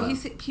Anyway, Moana.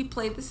 so he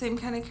played the same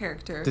kind of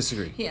character.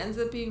 Disagree. He ends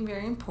up being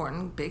very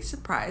important. Big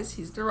surprise.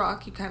 He's The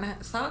Rock. You kind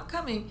of saw it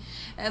coming.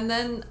 And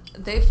then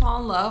they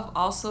fall in love.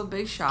 Also a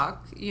big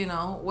shock. You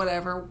know,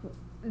 whatever.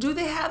 Do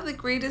they have the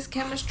greatest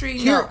chemistry?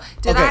 Here- No.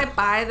 Did okay. I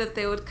buy that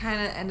they would kind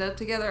of end up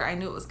together? I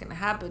knew it was going to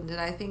happen. Did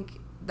I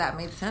think that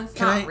made sense?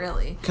 Not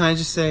really. Can I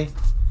just say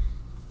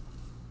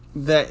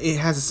that it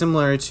has a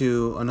similarity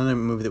to another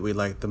movie that we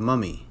like, The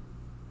Mummy,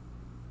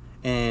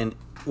 and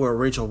where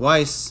Rachel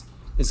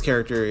Weisz's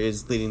character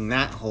is leading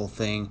that whole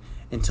thing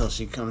until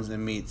she comes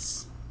and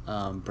meets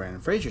Brandon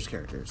Fraser's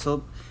character.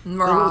 So The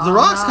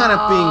Rock's kind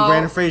of being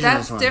Brandon Fraser in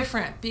That's this one.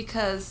 different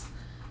because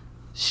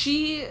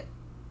she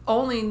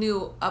only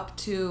knew up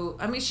to.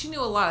 I mean, she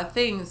knew a lot of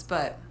things,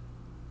 but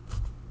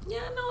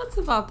yeah, no, it's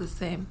about the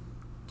same.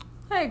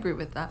 I agree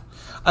with that.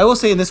 I will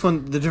say in this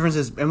one, the difference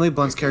is Emily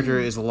Blunt's character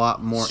is a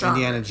lot more Stronger.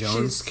 Indiana Jones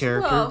She's-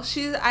 character.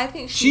 Well, I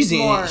think she's She's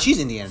more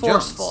Indiana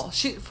Jones.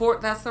 forceful.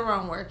 That's the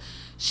wrong word.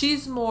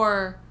 She's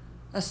more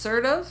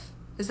assertive.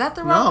 Is that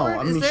the wrong No, word?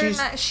 I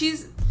mean,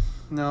 she's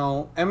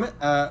No,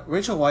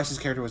 Rachel Weisz's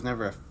character was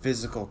never a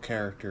physical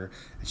character.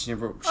 And she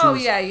never.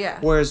 Yeah.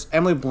 Whereas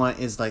Emily Blunt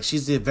is like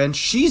she's the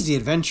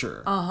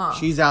adventurer. Uh-huh.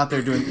 She's out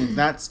there doing and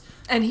that's.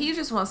 And he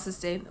just wants to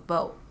stay in the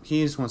boat.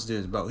 He just wants to do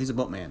his boat. He's a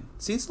boatman.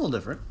 See, it's a little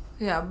different.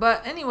 Yeah,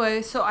 but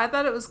anyway, so I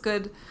thought it was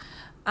good.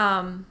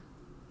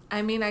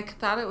 I mean, I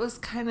thought it was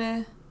kind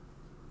of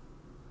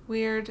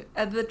weird.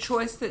 The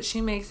choice that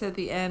she makes at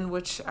the end,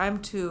 which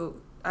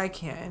I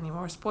can't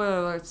anymore,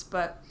 spoiler alerts,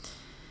 but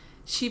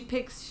she's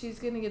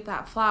going to get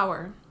that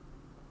flower.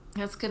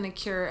 That's going to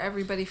cure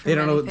everybody from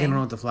anything. They don't know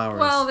what the flower is.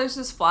 Well, there's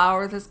this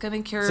flower that's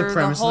going to cure the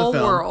premise of the whole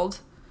film. world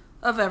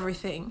of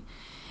everything.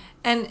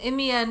 And in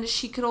the end,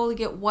 she could only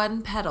get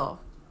one petal.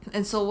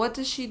 And so what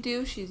does she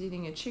do? She's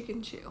eating a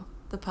chicken chew.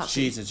 The puppy.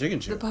 She eats a chicken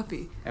chew. The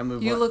puppy.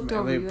 Emily You Blunt, looked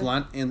over. Emily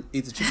Blunt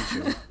eats a chicken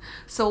chew.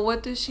 So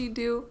what does she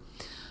do?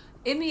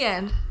 In the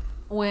end,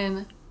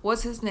 when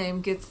what's his name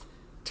gets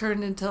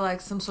turned into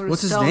like some sort of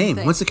What's his stone name?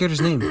 thing. What's the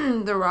character's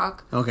name? The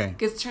Rock. Okay.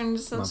 Gets turned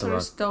into some Not The sort of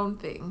Rock. stone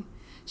thing.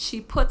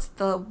 She puts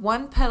the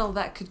one petal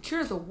that could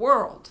cure the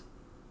world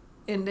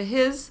into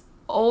his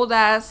old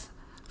ass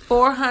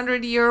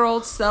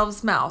 400-year-old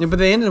self's mouth. Yeah, but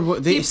they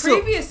ended. He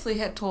previously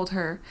had told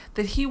her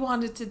that he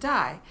wanted to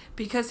die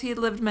because he had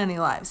lived many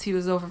lives. He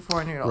was over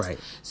 400 years old. Right.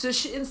 So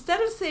she, instead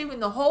of saving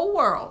the whole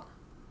world,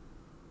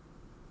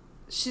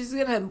 she's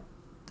going to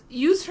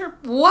use her...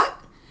 What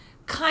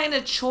kind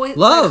of choice?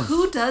 Love. Like,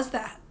 who does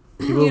that?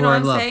 People you know who are what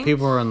in I'm love. saying?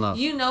 People who are in love.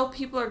 You know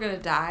people are going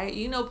to die.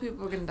 You know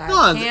people are going to die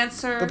No, of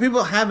cancer. But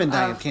people haven't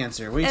died of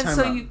cancer. What are you And talking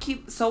so about? you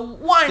keep. So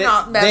why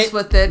not mess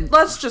with it?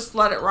 Let's just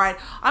let it ride.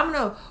 I'm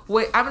gonna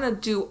wait. I'm gonna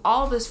do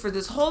all this for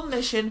this whole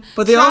mission.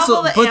 But they travel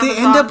also, to but they end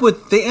Amazon,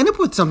 up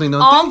with something,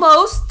 don't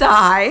almost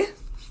die,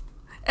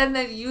 and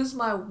then use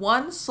my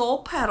one soul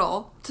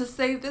petal to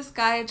save this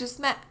guy I just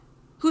met,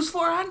 who's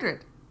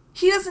 400.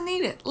 He doesn't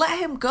need it. Let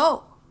him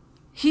go.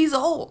 He's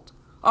old.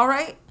 All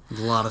right. they?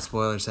 There's a lot of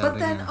spoilers But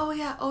happening then, here.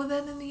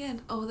 then in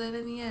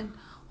the end,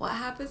 what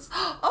happens?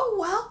 Oh,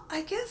 well,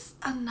 I guess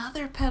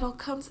another petal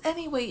comes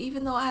anyway,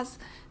 even though it has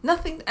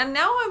nothing. And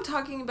now I'm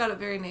talking about it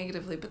very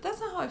negatively, but that's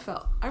not how I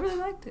felt. I really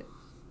liked it.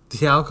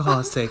 The alcohol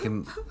has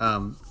taken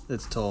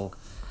its toll.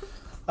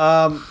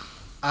 Oh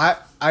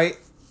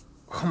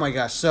my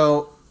gosh.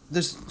 So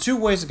there's two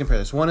ways to compare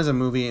this. One is a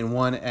movie and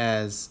one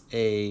as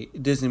a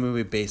Disney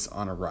movie based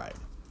on a ride.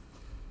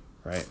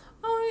 Right?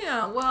 Oh,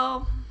 yeah,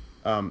 well,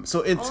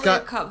 So it's only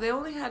got they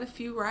only had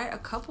a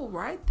couple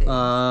ride things.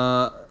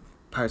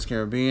 Pirates of the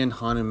Caribbean,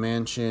 Haunted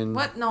Mansion.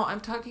 What? No, I'm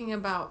talking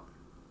about,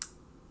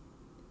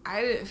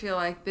 I didn't feel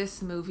like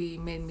this movie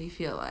made me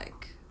feel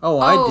like. Oh,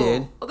 I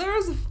did. Well, there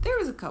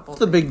was a couple.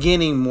 The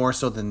beginning more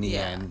so than the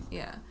yeah, end.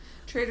 yeah.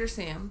 Trader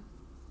Sam.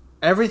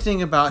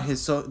 Everything about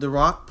The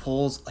Rock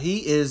pulls.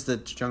 He is the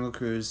Jungle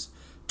Cruise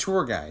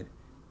tour guide,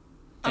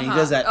 and he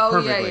does that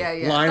perfectly,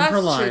 Yeah. line That's per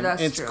line. True,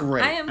 that's it's true.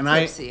 great. I am and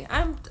tipsy.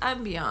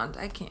 I'm beyond.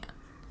 I can't.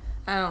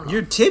 I don't know.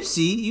 You're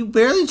tipsy. You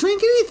barely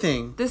drink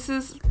anything.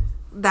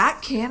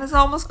 That can is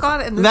almost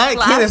gone, and this That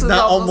glass can is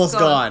not almost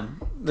gone.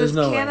 There's this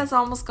no can way. is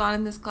almost gone,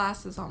 and this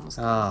glass is almost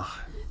gone.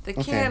 Oh, The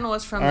okay. can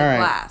was from All the right.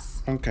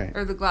 glass. Okay.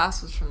 Or the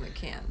glass was from the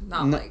can.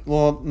 Not like.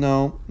 Well,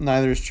 no,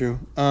 neither is true.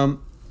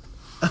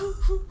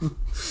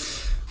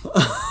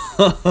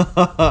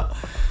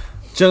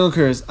 Jungle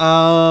Cruise.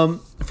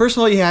 First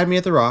of all, you had me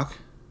at The Rock.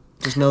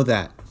 Just know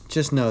that.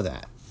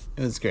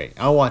 It was great.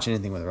 I'll watch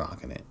anything with The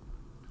Rock in it.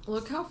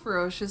 Look how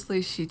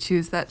ferociously she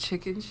chews that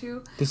chicken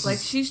chew. This like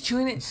is- she's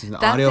chewing it. This is an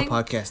That audio thing-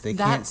 podcast. They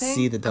that can't thing-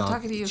 see the I'm dog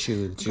talking to you. chew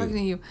the I'm chew. talking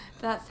to you.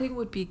 That thing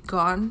would be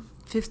gone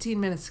 15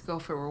 minutes ago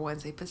if it were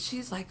Wednesday, but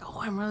she's like, "Oh,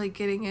 I'm really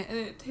getting it," and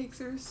it takes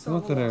her so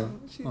Look at her.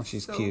 long.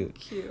 She's so cute.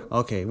 cute.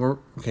 Okay,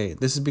 okay.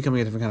 This is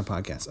becoming a different kind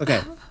of podcast.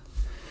 Okay.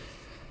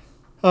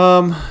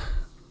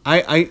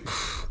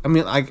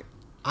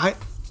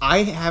 I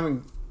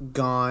haven't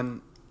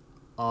gone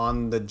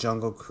on the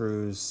Jungle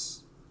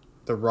Cruise,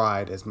 the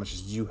ride, as much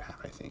as you have.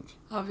 I think.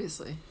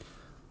 Obviously.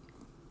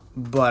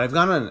 but I've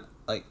gone on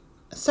like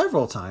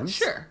several times.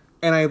 Sure.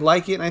 And I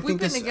like it. And I We've think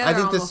been this. together I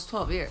think almost this.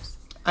 12 years.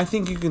 I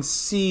think you can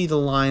see the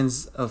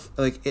lines of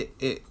like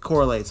it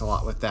correlates a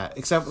lot with that.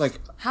 Except like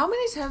How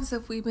many times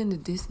have we been to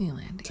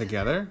Disneyland together?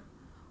 together.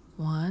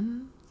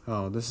 1,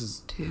 Oh, this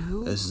is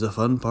 2. This is a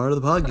fun part of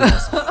the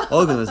podcast.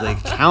 All of them is they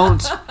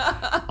count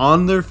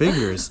on their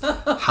fingers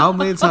how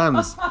many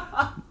times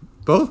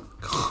both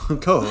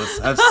co-hosts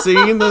have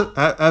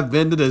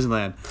been to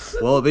Disneyland.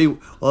 Will it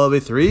be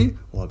 3?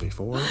 Will it be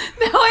 4? No,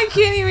 I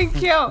can't even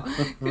count.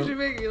 Because you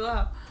make me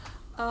laugh.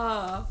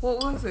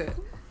 What was it?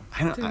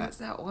 There was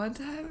that one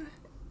time?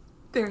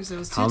 Those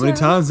 2 how many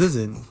times is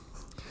it?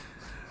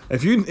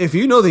 If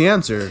you know the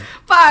answer,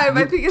 5.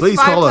 I think it's please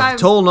 5 call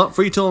times. a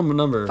free toll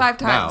number 5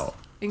 times. now.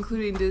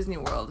 Including Disney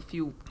World, if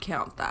you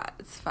count that.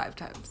 It's 5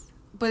 times.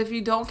 But if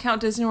you don't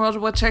count Disney World,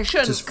 which I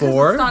shouldn't, Just because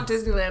 4? it's not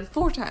Disneyland,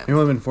 4 times. You've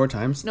only been 4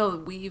 times. No,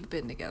 we've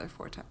been together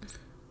 4 times.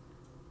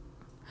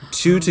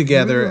 2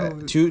 together,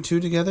 2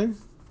 together,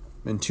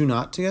 and 2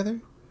 not together.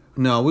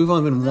 No, we've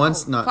only been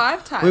once not.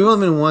 5 times. We've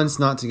only been once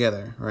not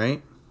together,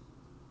 right?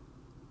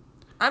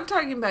 I'm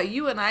talking about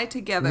you and I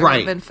together. Right.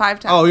 Have been 5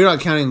 times. Oh, you're not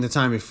counting the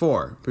time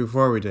before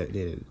we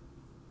dated.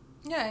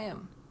 Yeah, I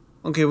am.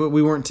 Okay, but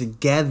we weren't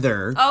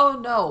together. Oh,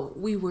 no.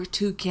 We were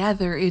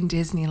together in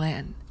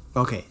Disneyland.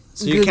 Okay,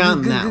 so you're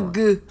counting that one.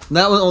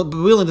 That one, but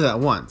we only did that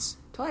once.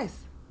 Twice.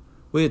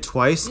 We did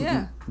twice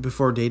Yeah.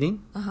 before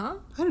dating? Uh-huh.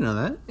 I didn't know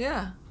that.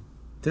 Yeah.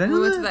 Did I know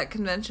We went that? to that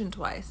convention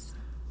twice.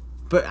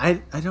 But I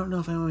don't know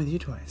if I went with you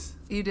twice.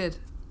 You did.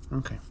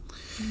 Okay.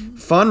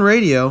 Fun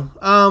radio.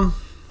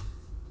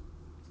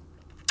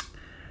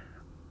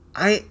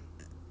 The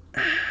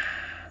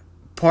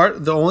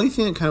only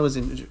thing that kind of was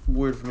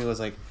weird for me was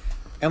like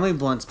Emily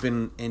Blunt's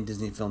been in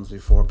Disney films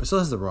before, but so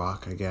has The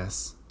Rock, I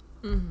guess.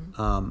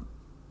 Mm-hmm.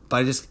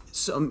 But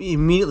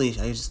immediately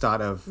I just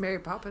thought of Mary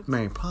Poppins.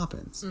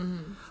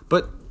 Mm-hmm.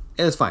 But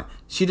it was fine.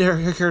 She did her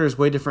character is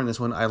way different in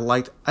this one. I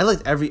liked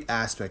every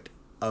aspect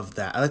of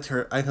that. I liked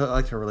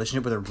her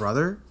relationship with her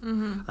brother.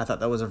 Mm-hmm. I thought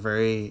that was a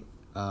very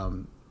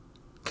kind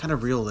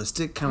of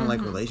realistic kind of like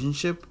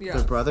relationship with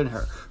her brother, and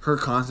her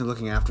constantly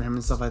looking after him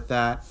and stuff like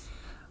that.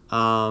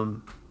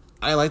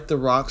 I liked The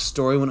Rock's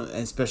story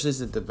especially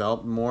as it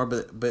developed more,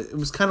 but it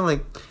was kind of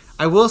like,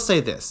 I will say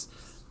this.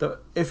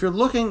 If you're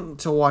looking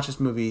to watch this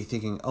movie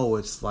thinking, oh,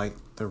 it's like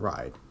The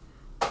Ride,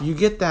 you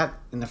get that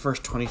in the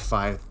first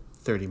 25,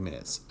 30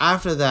 minutes.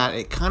 After that,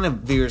 it kind of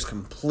veers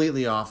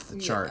completely off the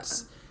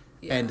charts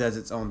and does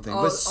its own thing.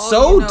 But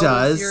so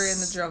does... You're in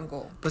the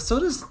jungle. But so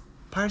does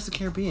Pirates of the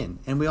Caribbean.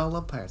 And we all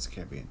love Pirates of the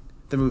Caribbean.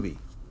 The movie.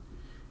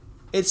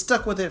 It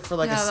stuck with it for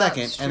like a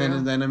second.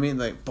 And then I mean,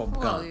 like, boom,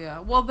 Well, gone. yeah.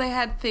 Well, they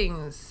had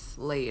things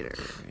later.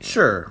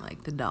 Sure.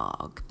 Like the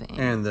dog thing.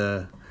 And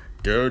the...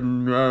 Dead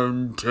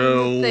man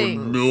tell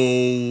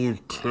no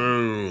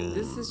tales.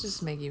 This is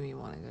just making me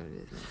want to go to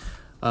Disney.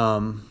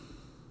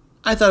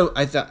 I thought,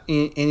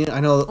 and I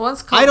know.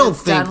 Once I don't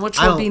COVID's think, done, which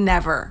will be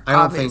never. I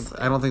don't obviously.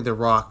 think The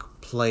Rock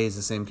plays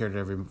the same character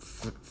every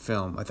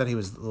film. I thought he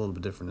was a little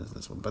bit different in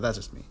this one, but that's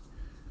just me.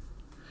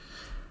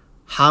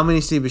 How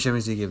many Steve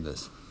Buscemi's do you give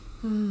this?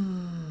 3.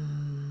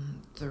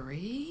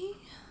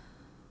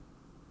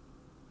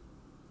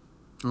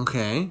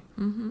 Okay.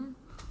 Mm-hmm.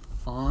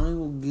 I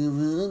will give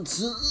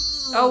it.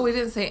 Oh, we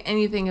didn't say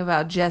anything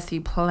about Jesse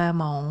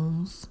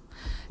Plemons.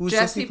 Who's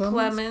Jesse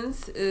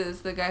Plemons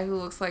is the guy who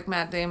looks like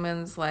Matt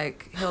Damon's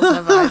like Hills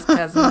Have Eyes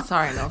cousin.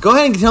 Sorry, no. Go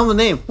ahead and tell him the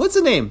name. What's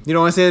the name? You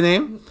don't want to say the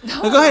name?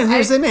 No, go ahead and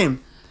say the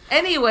name.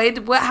 Anyway,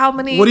 how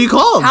many? What do you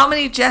call him? How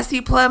many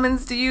Jesse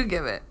Plemons do you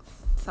give it?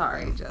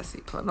 Sorry, Jesse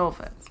Plemons. No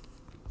offense.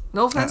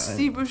 No offense to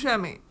Steve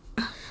Buscemi.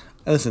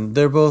 Listen,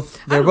 they're both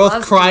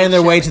love crying Steve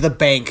their way Buscemi. to the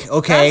bank.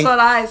 Okay. That's what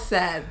I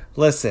said.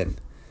 Listen,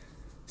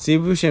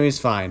 Steve Buscemi's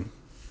fine.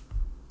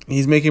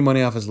 He's making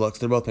money off his looks.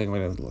 They're both making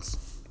money off his looks,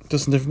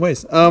 just in different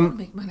ways.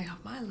 Make money off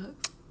my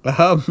looks.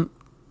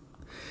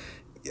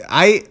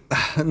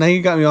 Now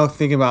you got me all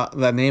thinking about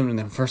that name, and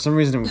then for some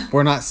reason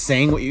we're not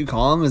saying what you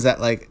call him. Is that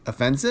like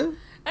offensive?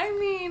 I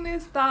mean,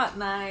 it's not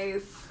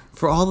nice.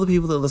 For all the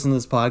people that listen to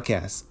this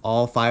podcast,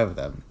 all 5 of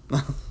them.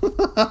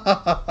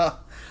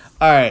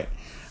 All right.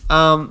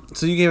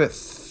 So you gave it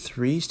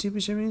 3 Steve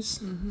Buscemi's?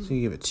 Mm-hmm. So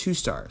you gave it 2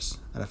 stars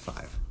out of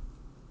 5.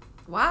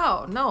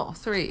 Wow, no,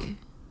 3.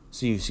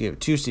 So you gave it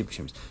 2 Steve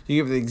Buscemi's.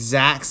 You gave it the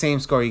exact same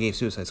score you gave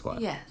Suicide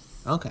Squad. Yes.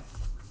 Okay.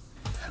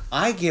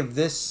 I give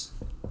this...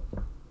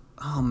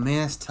 Oh,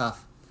 man, it's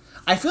tough.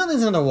 I feel like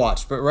it's another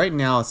watch, but right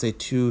now I'll say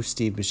 2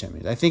 Steve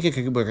Buscemi's. I think it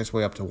could work its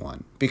way up to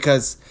 1.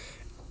 Because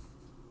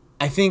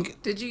I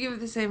think... Did you give it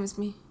the same as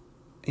me?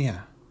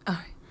 Yeah. All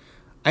right.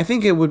 I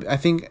think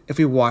if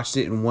we watched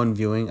it in one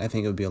viewing, I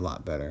think it would be a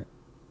lot better.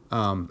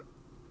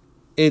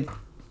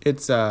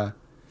 It's I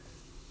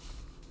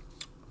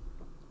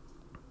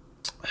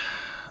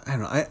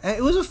don't know.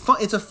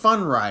 It's a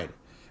fun ride.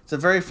 It's a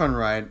very fun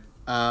ride.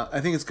 I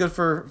think it's good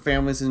for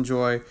families to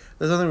enjoy.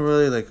 There's nothing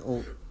really like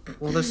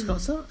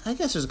I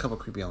guess there's a couple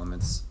creepy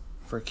elements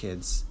for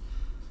kids.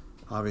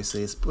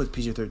 Obviously, it's with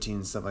PG-13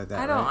 and stuff like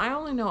that. I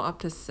only know up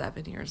to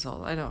 7 years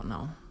old. I don't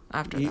know.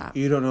 after that.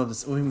 You don't know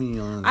this. What do you mean you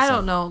don't know this? I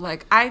don't know.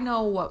 Like, I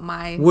know what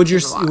my Would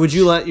kid watch. Would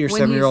you let your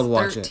When 7-year-old he's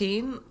watch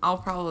 13, I'll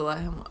probably let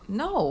him.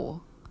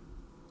 No.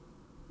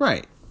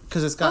 Right.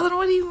 Because it's Well, got. then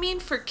what do you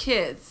mean for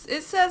kids?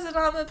 It says it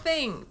on the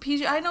thing.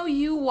 PG. I know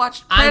you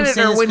watched I'm saying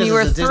Predator this when 'cause you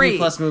were it's a 3. Disney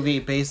Plus movie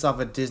based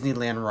off a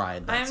Disneyland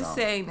ride. I'm That's all.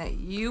 saying that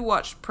you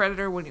watched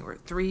Predator when you were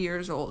 3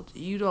 years old.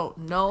 You don't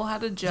know how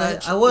to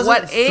judge. I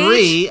wasn't what age.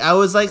 3. I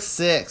was like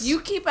 6. You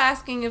keep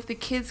asking if the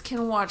kids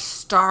can watch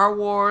Star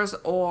Wars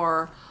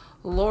or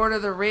Lord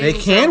of the Rings. They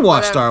can or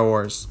watch whatever. Star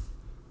Wars.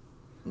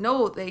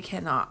 No, they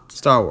cannot.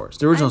 Star Wars,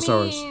 the original Star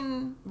Wars.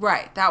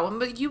 Right, that one.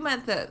 But you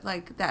meant that,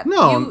 like that.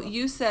 No.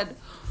 you said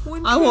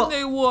when I can will-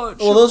 they watch?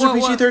 Well, those are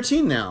what-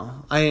 PG-13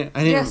 now. I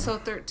didn't. Yeah, so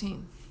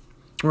 13,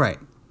 Right.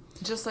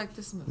 just like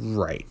this movie.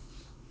 Right.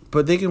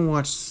 But they can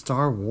watch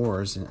Star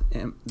Wars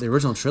and the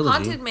original trilogy.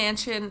 Haunted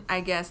Mansion.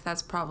 I guess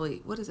that's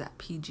probably what is that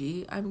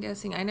PG? I'm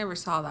guessing. I never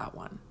saw that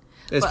one.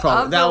 It's But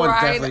probably of that the one's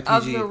ride, definitely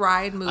of PG. the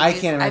ride movies. I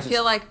can't I imagine.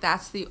 feel like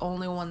that's the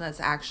only one that's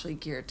actually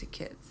geared to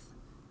kids,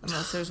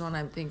 unless there's one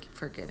I'm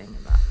forgetting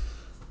about.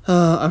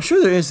 I'm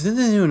sure there is. Didn't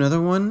they do another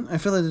one? I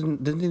feel like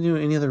didn't they do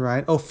any other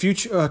ride? Oh,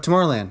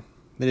 Tomorrowland.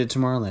 They did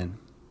Tomorrowland.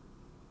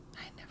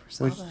 I never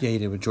saw Which, that. yeah, you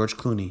did with George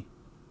Clooney.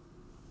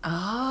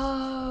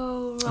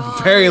 Oh,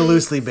 right. Very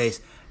loosely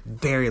based.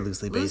 Very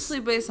loosely based. Loosely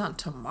based on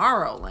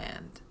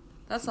Tomorrowland.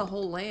 That's a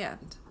whole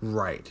land.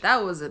 Right.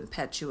 That was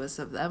impetuous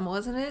of them,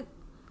 wasn't it?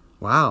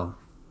 Wow.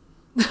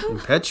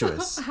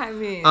 Impetuous. I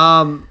mean,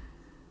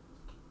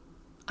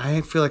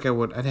 I feel like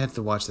I'd have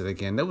to watch that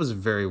again. That was a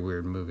very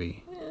weird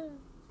movie.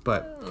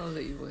 But I don't know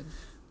that you would.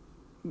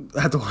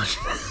 I have to watch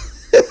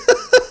it.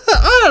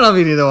 I don't know if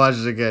you need to watch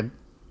it again.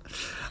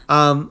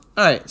 All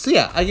right. So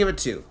yeah, I give it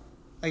 2.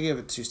 I give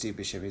it 2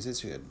 Stevie Shivvies.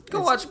 It's good.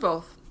 Go watch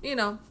both. You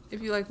know,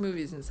 if you like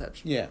movies and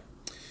such. Yeah.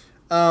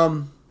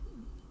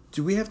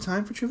 Do we have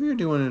time for trivia, or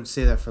do you want to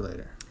say that for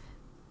later?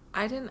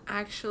 I didn't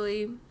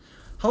actually.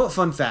 How about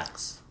fun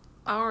facts?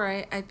 All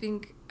right, I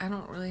think I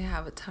don't really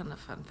have a ton of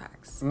fun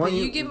facts. Why But don't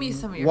you give me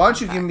some of your. Why fun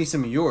don't you facts. give me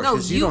some of yours? No,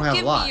 Because you don't have a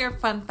give lot. me your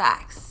fun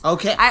facts.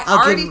 Okay, I I'll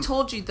already give-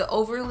 told you the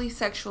overly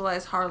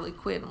sexualized Harley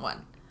Quinn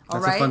one. All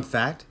That's right. a fun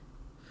fact.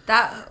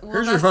 That well,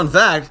 Here's your fun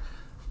fact: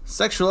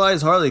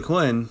 sexualized Harley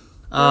Quinn.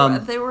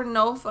 There were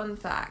no fun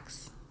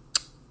facts.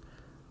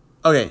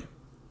 Okay,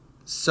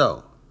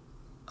 so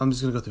I'm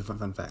just gonna go through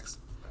fun facts.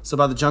 So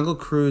about the Jungle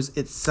Cruise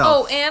itself.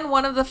 Oh, and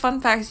one of the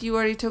fun facts you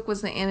already took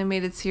was the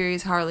animated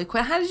series Harley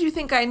Quinn. How did you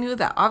think I knew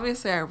that?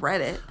 Obviously, I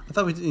read it. I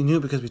thought you knew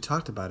it because we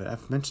talked about it.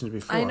 I've mentioned it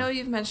before. I know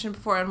you've mentioned it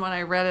before, and when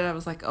I read it, I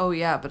was like, oh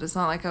yeah, but it's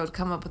not like I would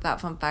come up with that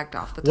fun fact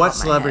off the top What of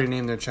my celebrity head.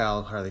 named their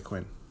child Harley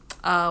Quinn?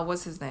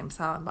 What's his name?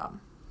 Silent Bob.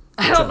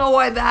 I don't know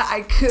why that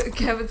I could.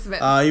 Kevin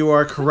Smith. You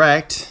are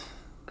correct.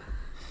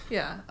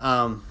 Yeah.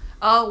 Um,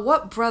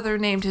 What brother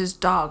named his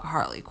dog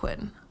Harley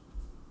Quinn?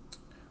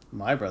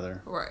 my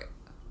brother. Right.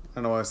 I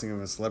don't know why I was thinking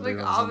of a celebrity.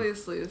 Like,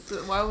 obviously.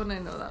 Why wouldn't I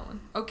know that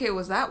one? Okay,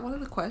 was that one of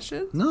the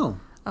questions? No.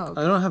 Oh,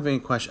 okay. I don't have any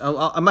question.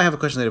 I might have a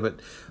question later, but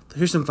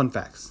here's some fun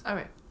facts. All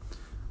right.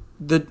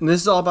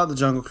 This is all about the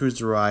Jungle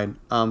Cruise ride.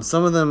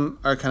 Some of them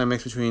are kind of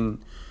mixed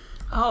between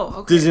Oh,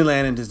 okay.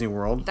 Disneyland and Disney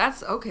World.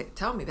 That's okay.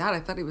 Tell me that. I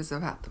thought he was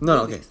about the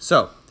No, movies. okay.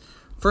 So,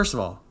 first of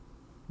all,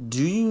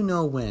 do you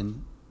know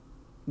when?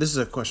 This is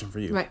a question for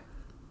you. Right.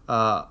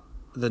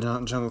 The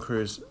Jungle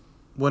Cruise,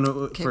 when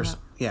it Came first,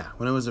 out. yeah,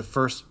 when it was the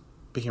first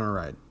became a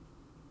ride.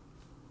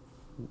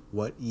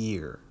 What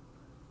year?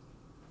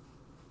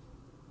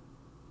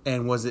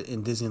 And was it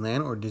in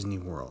Disneyland or Disney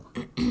World?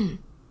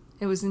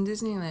 It was in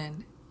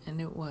Disneyland,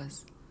 and it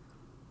was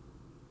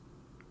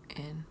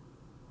in.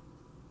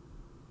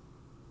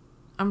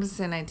 I'm going to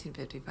say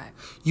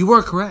 1955. You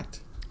are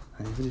correct.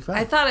 1955.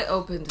 I thought it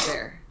opened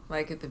there,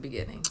 like at the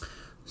beginning.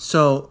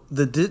 So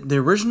the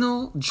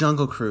original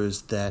Jungle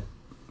Cruise that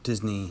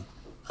Disney,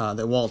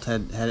 that Walt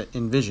had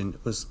envisioned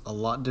was a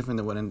lot different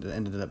than what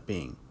ended up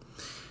being.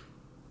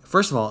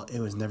 First of all, it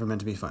was never meant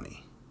to be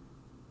funny.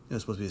 It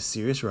was supposed to be a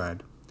serious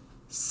ride.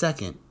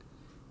 Second,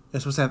 it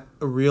was supposed to have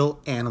real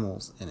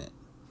animals in it.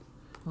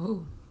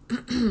 Oh.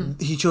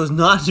 He chose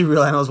not to do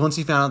real animals once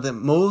he found out that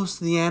most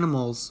of the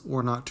animals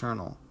were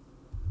nocturnal.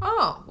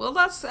 Oh, well,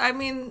 that's, I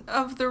mean,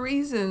 of the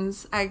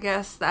reasons, I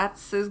guess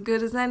that's as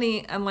good as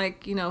any. And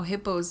like, you know,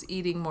 hippos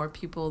eating more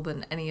people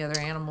than any other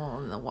animal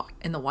in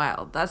the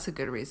wild. That's a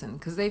good reason,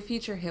 because they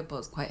feature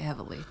hippos quite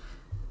heavily.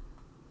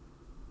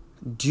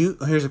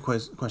 Here's a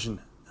question: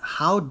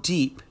 how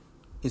deep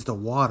is the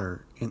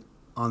water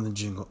on the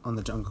Jungle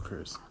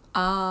Cruise?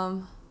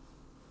 3.5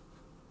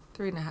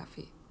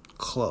 feet.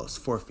 Close,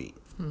 4 feet.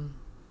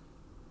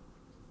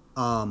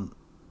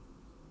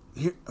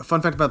 Here, a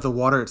fun fact about the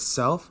water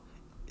itself: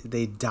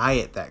 they dye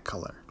it that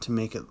color to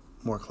make it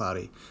more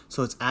cloudy.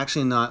 So it's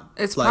actually not.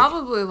 It's like,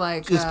 probably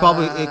like. It's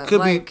probably. It could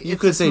like be. You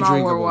It's could a say Small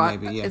drinkable,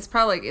 World maybe. Yeah. It's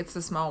probably like It's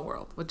a Small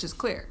World, which is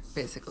clear,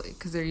 basically,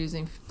 because they're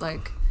using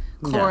like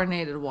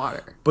chlorinated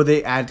water. But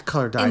they add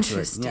color dye to it.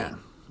 Interesting. Yeah.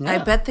 I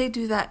bet they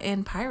do that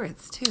in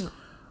Pirates too.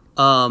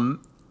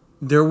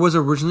 There was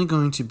originally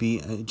going to be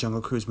a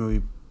Jungle Cruise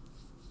movie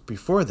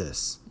before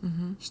this,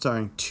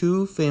 starring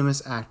 2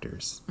 famous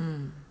actors.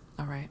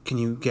 All right. Can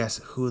you guess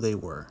who they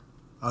were?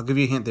 I'll give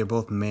you a hint. They're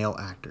both male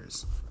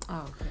actors.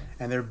 Oh, okay.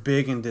 And they're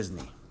big in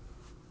Disney.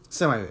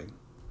 Semi-big.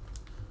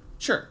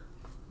 Sure.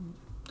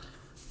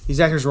 These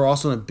actors were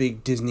also in a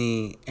big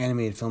Disney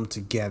animated film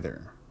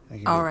together.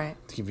 All right.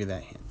 To give you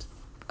that hint.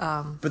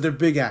 But they're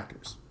big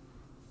actors.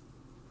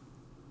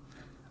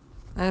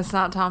 And it's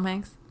not Tom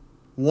Hanks?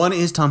 One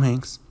is Tom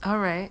Hanks. All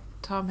right.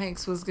 Tom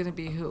Hanks was going to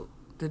be who?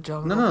 The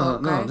Jungle No.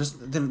 Book guy?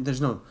 There's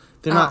no...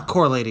 They're not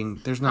correlating.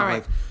 There's not All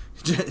right.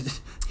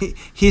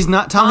 he's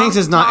not... Tom Hanks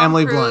is not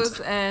Emily Cruise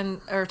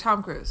Blunt. Or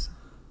Tom Cruise.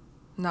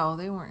 No,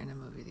 they weren't in a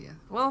movie together.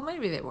 Well,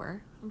 maybe they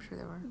were. I'm sure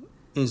they were.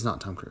 He's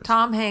not Tom Cruise.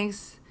 Tom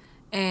Hanks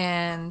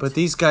and... But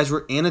these guys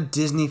were in a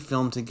Disney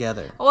film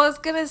together. Well, I was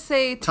going to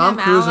say Tom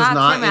Tim Cruise Allen. was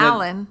not Tim in a-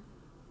 Allen.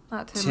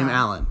 Not Tim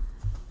Allen.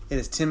 It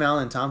is Tim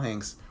Allen and Tom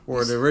Hanks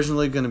were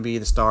originally going to be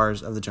the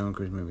stars of the Jungle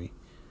Cruise movie.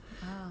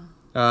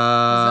 Was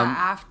that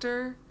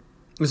after?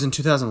 It was in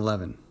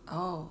 2011.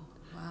 Oh,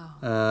 wow.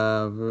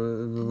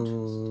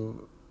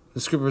 The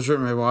script was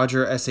written by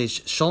Roger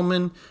S.H.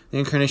 Shulman. The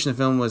incarnation of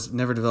the film was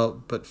never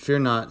developed, but fear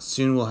not,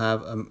 soon we'll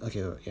have...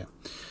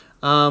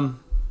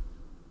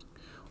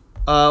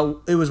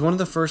 it was one of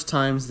the first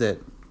times that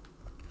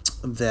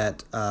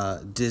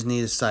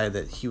Disney decided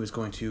that he was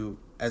going to,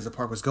 as the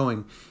park was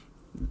going,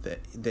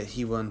 that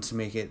he wanted to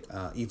make it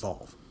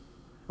evolve.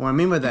 And what I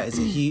mean by that is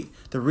that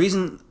the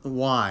reason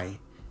why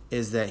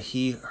is that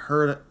he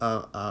heard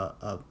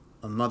a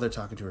mother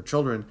talking to her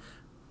children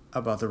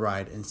about the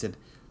ride and said,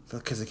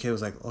 because the kid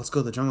was like, let's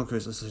go to the Jungle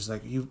Cruise. So she's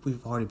like,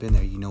 we've already been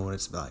there. You know what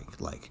it's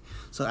like.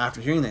 So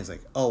after hearing that, he's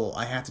like, oh, well,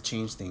 I have to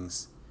change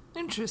things.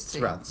 Interesting.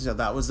 Throughout. So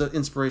that was the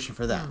inspiration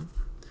for that.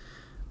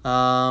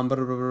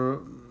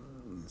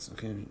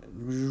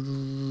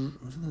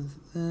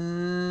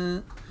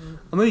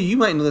 Maybe you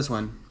might know this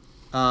one.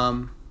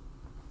 Have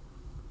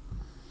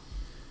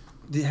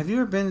you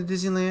ever been to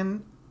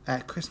Disneyland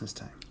at Christmas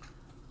time?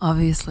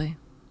 Obviously.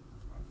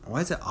 Why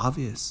is it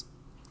obvious?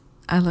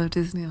 I love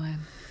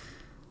Disneyland.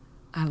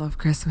 I love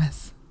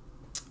Christmas.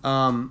 They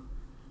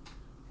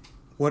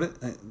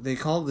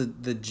call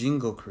the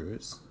Jingle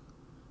Cruise.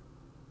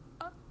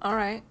 All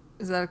right.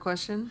 Is that a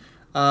question?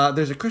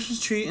 There's a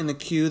Christmas tree in the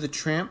queue. The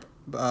tramp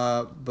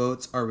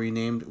boats are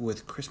renamed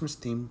with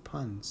Christmas-themed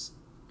puns.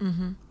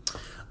 Mm-hmm.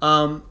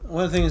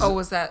 One of the things... Oh,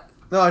 was that...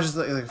 No, I was just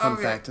like a fun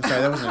fact. I'm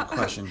sorry, that wasn't a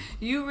question.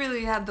 You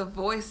really had the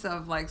voice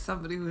of like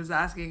somebody who was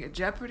asking a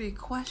Jeopardy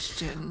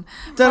question.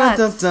 But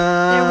There was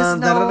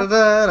no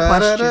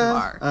question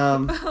mark.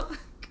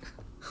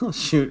 Oh,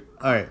 shoot.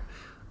 All right. I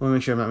want to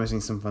make sure I'm not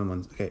missing some fun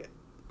ones. Okay.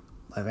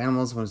 Live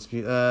animals. What is...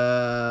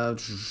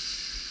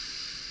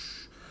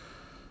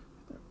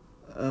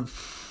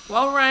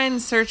 While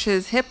Ryan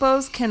searches,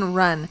 hippos can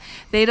run.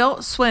 They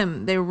don't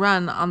swim. They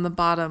run on the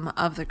bottom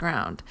of the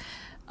ground.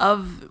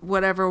 Of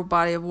whatever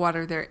body of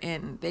water they're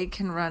in. They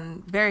can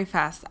run very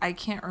fast. I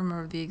can't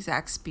remember the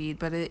exact speed,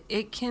 but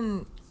it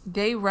can...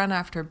 They run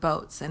after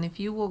boats. And if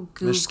you will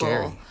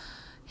Google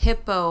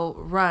hippo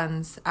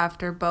runs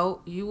after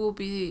boat, you'll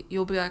be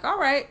like, all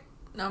right,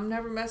 I'm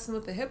never messing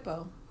with the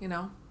hippo, you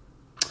know?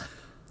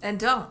 And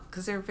don't,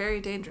 because they're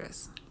very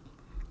dangerous.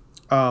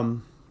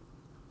 I'm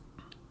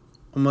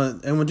gonna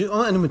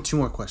end with two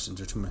more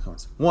questions or two more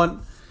comments.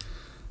 One,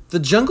 the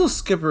Jungle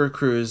Skipper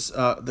Cruise,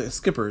 the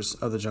skippers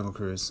of the Jungle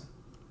Cruise,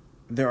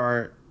 there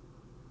are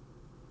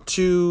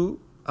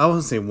two, I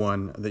wouldn't say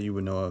one that you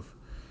would know of,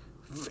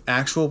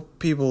 actual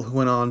people who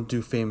went on to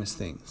do famous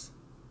things.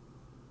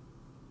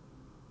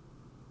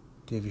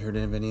 Have you heard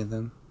of any of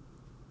them?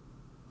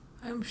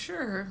 I'm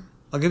sure.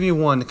 I'll give you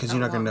one because you're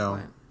not At going to know. one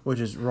point. Which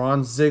is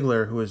Ron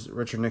Ziegler, who is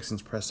Richard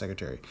Nixon's press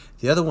secretary.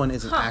 The other one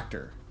is an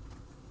actor.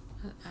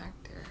 An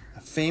actor.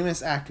 A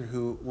famous actor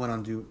who went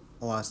on to do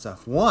a lot of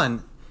stuff.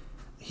 One,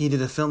 he did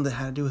a film that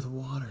had to do with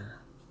water.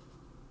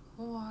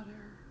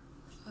 Water.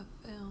 A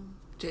film.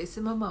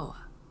 Jason Momoa.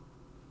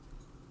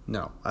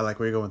 No, I like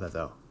where you're going with that,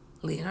 though.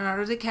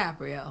 Leonardo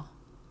DiCaprio.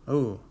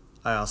 Oh,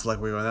 I also like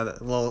where you're going with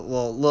that.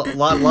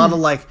 Lot of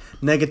like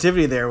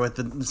negativity there with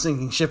the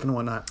sinking ship and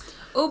whatnot.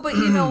 Oh, but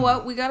you know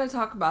what? We got to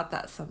talk about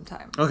that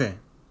sometime. Okay.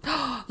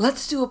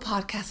 Let's do a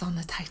podcast on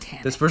the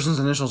Titanic. This person's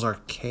initials are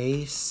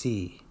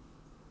KC.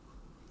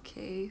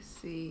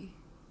 KC.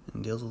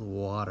 And deals with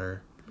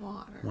water.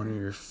 Water. One of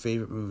your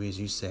favorite movies,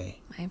 you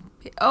say.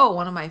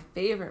 One of my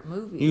favorite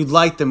movies. You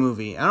like the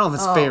movie. I don't know if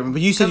it's favorite,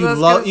 but you said 'cause you I was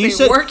love. gonna You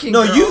say said Working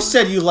no. Girl. You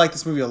said you like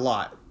this movie a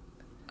lot.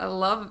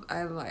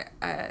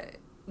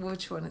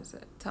 Which one is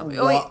it? Tell me.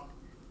 Oh, wait.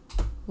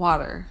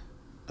 Water.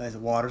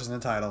 Water's in the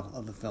title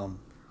of the film.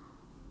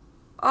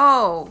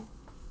 Oh,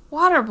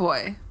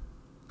 Waterboy.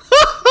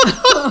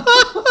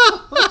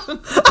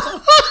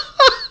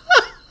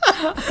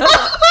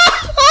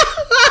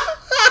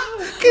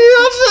 Can you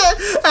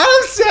imagine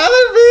Adam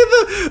Sandler being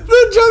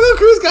the Jungle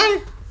Cruise guy?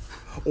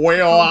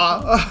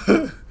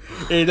 Well,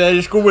 it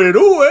is going to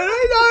do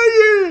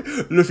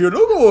it. And if you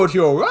look over to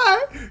your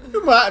right,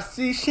 you might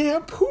see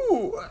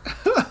shampoo.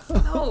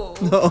 No.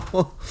 No.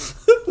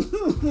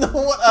 No.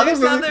 What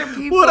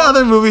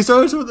other movie has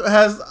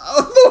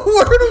the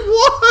word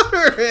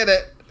water in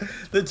it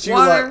that you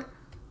Water. like?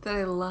 that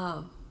I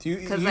love. You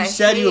 'Cause I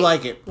said you hate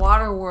like it.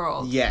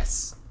 Waterworld.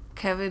 Yes.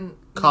 Kevin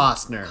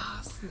Costner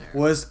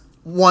was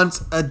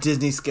once a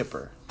Disney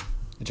skipper.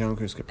 A Jungle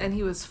Cruise skipper. And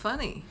he was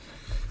funny.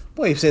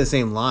 Boy, you say the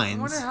same I lines.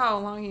 wonder how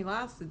long he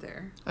lasted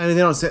there. I mean,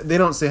 they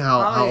don't say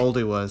how Probably- old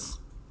he was.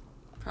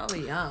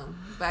 Probably young.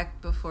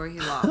 Back before he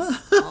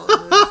lost all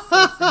of his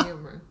sense of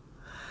humor.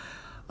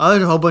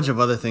 There's a whole bunch of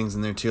other things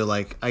in there too.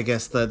 Like I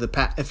guess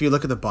if you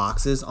look at the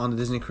boxes on the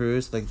Disney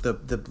cruise, like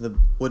the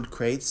wood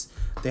crates,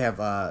 they have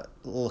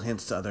little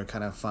hints to other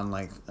kind of fun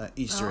like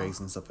Easter eggs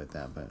and stuff like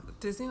that. But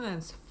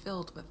Disneyland's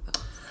filled with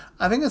those.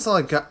 I think that's all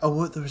I got.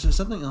 Oh, there was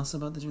something else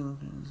about the Jungle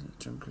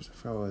Cruise. I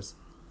forgot what it was.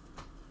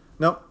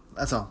 Nope,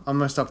 that's all. I'm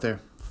gonna stop there.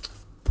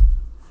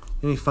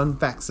 Any fun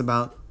facts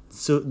about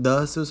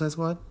the Suicide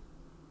Squad?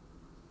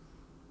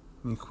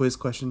 Any quiz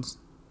questions?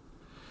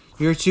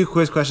 Your 2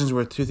 quiz questions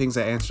were 2 things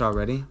I answered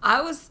already. I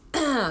was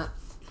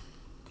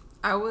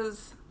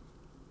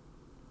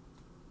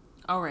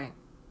all right.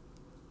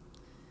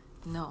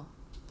 No.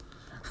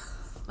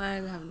 I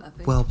have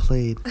nothing. Well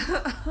played.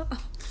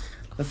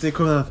 That's the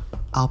equivalent of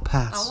I'll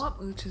pass. I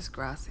want muchas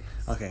gracias.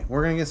 Okay,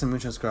 we're going to get some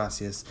muchas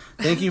gracias.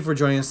 Thank you for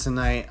joining us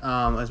tonight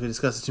as we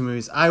discuss the 2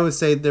 movies. I would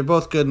say they're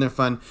both good and they're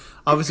fun.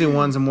 Obviously,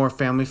 one's a more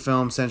family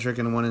film centric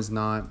and one is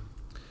not.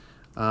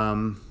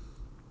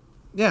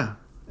 Yeah.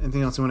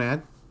 Anything else you want to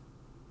add?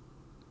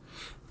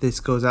 This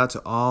goes out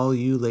to all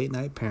you late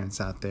night parents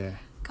out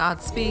there.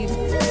 Godspeed.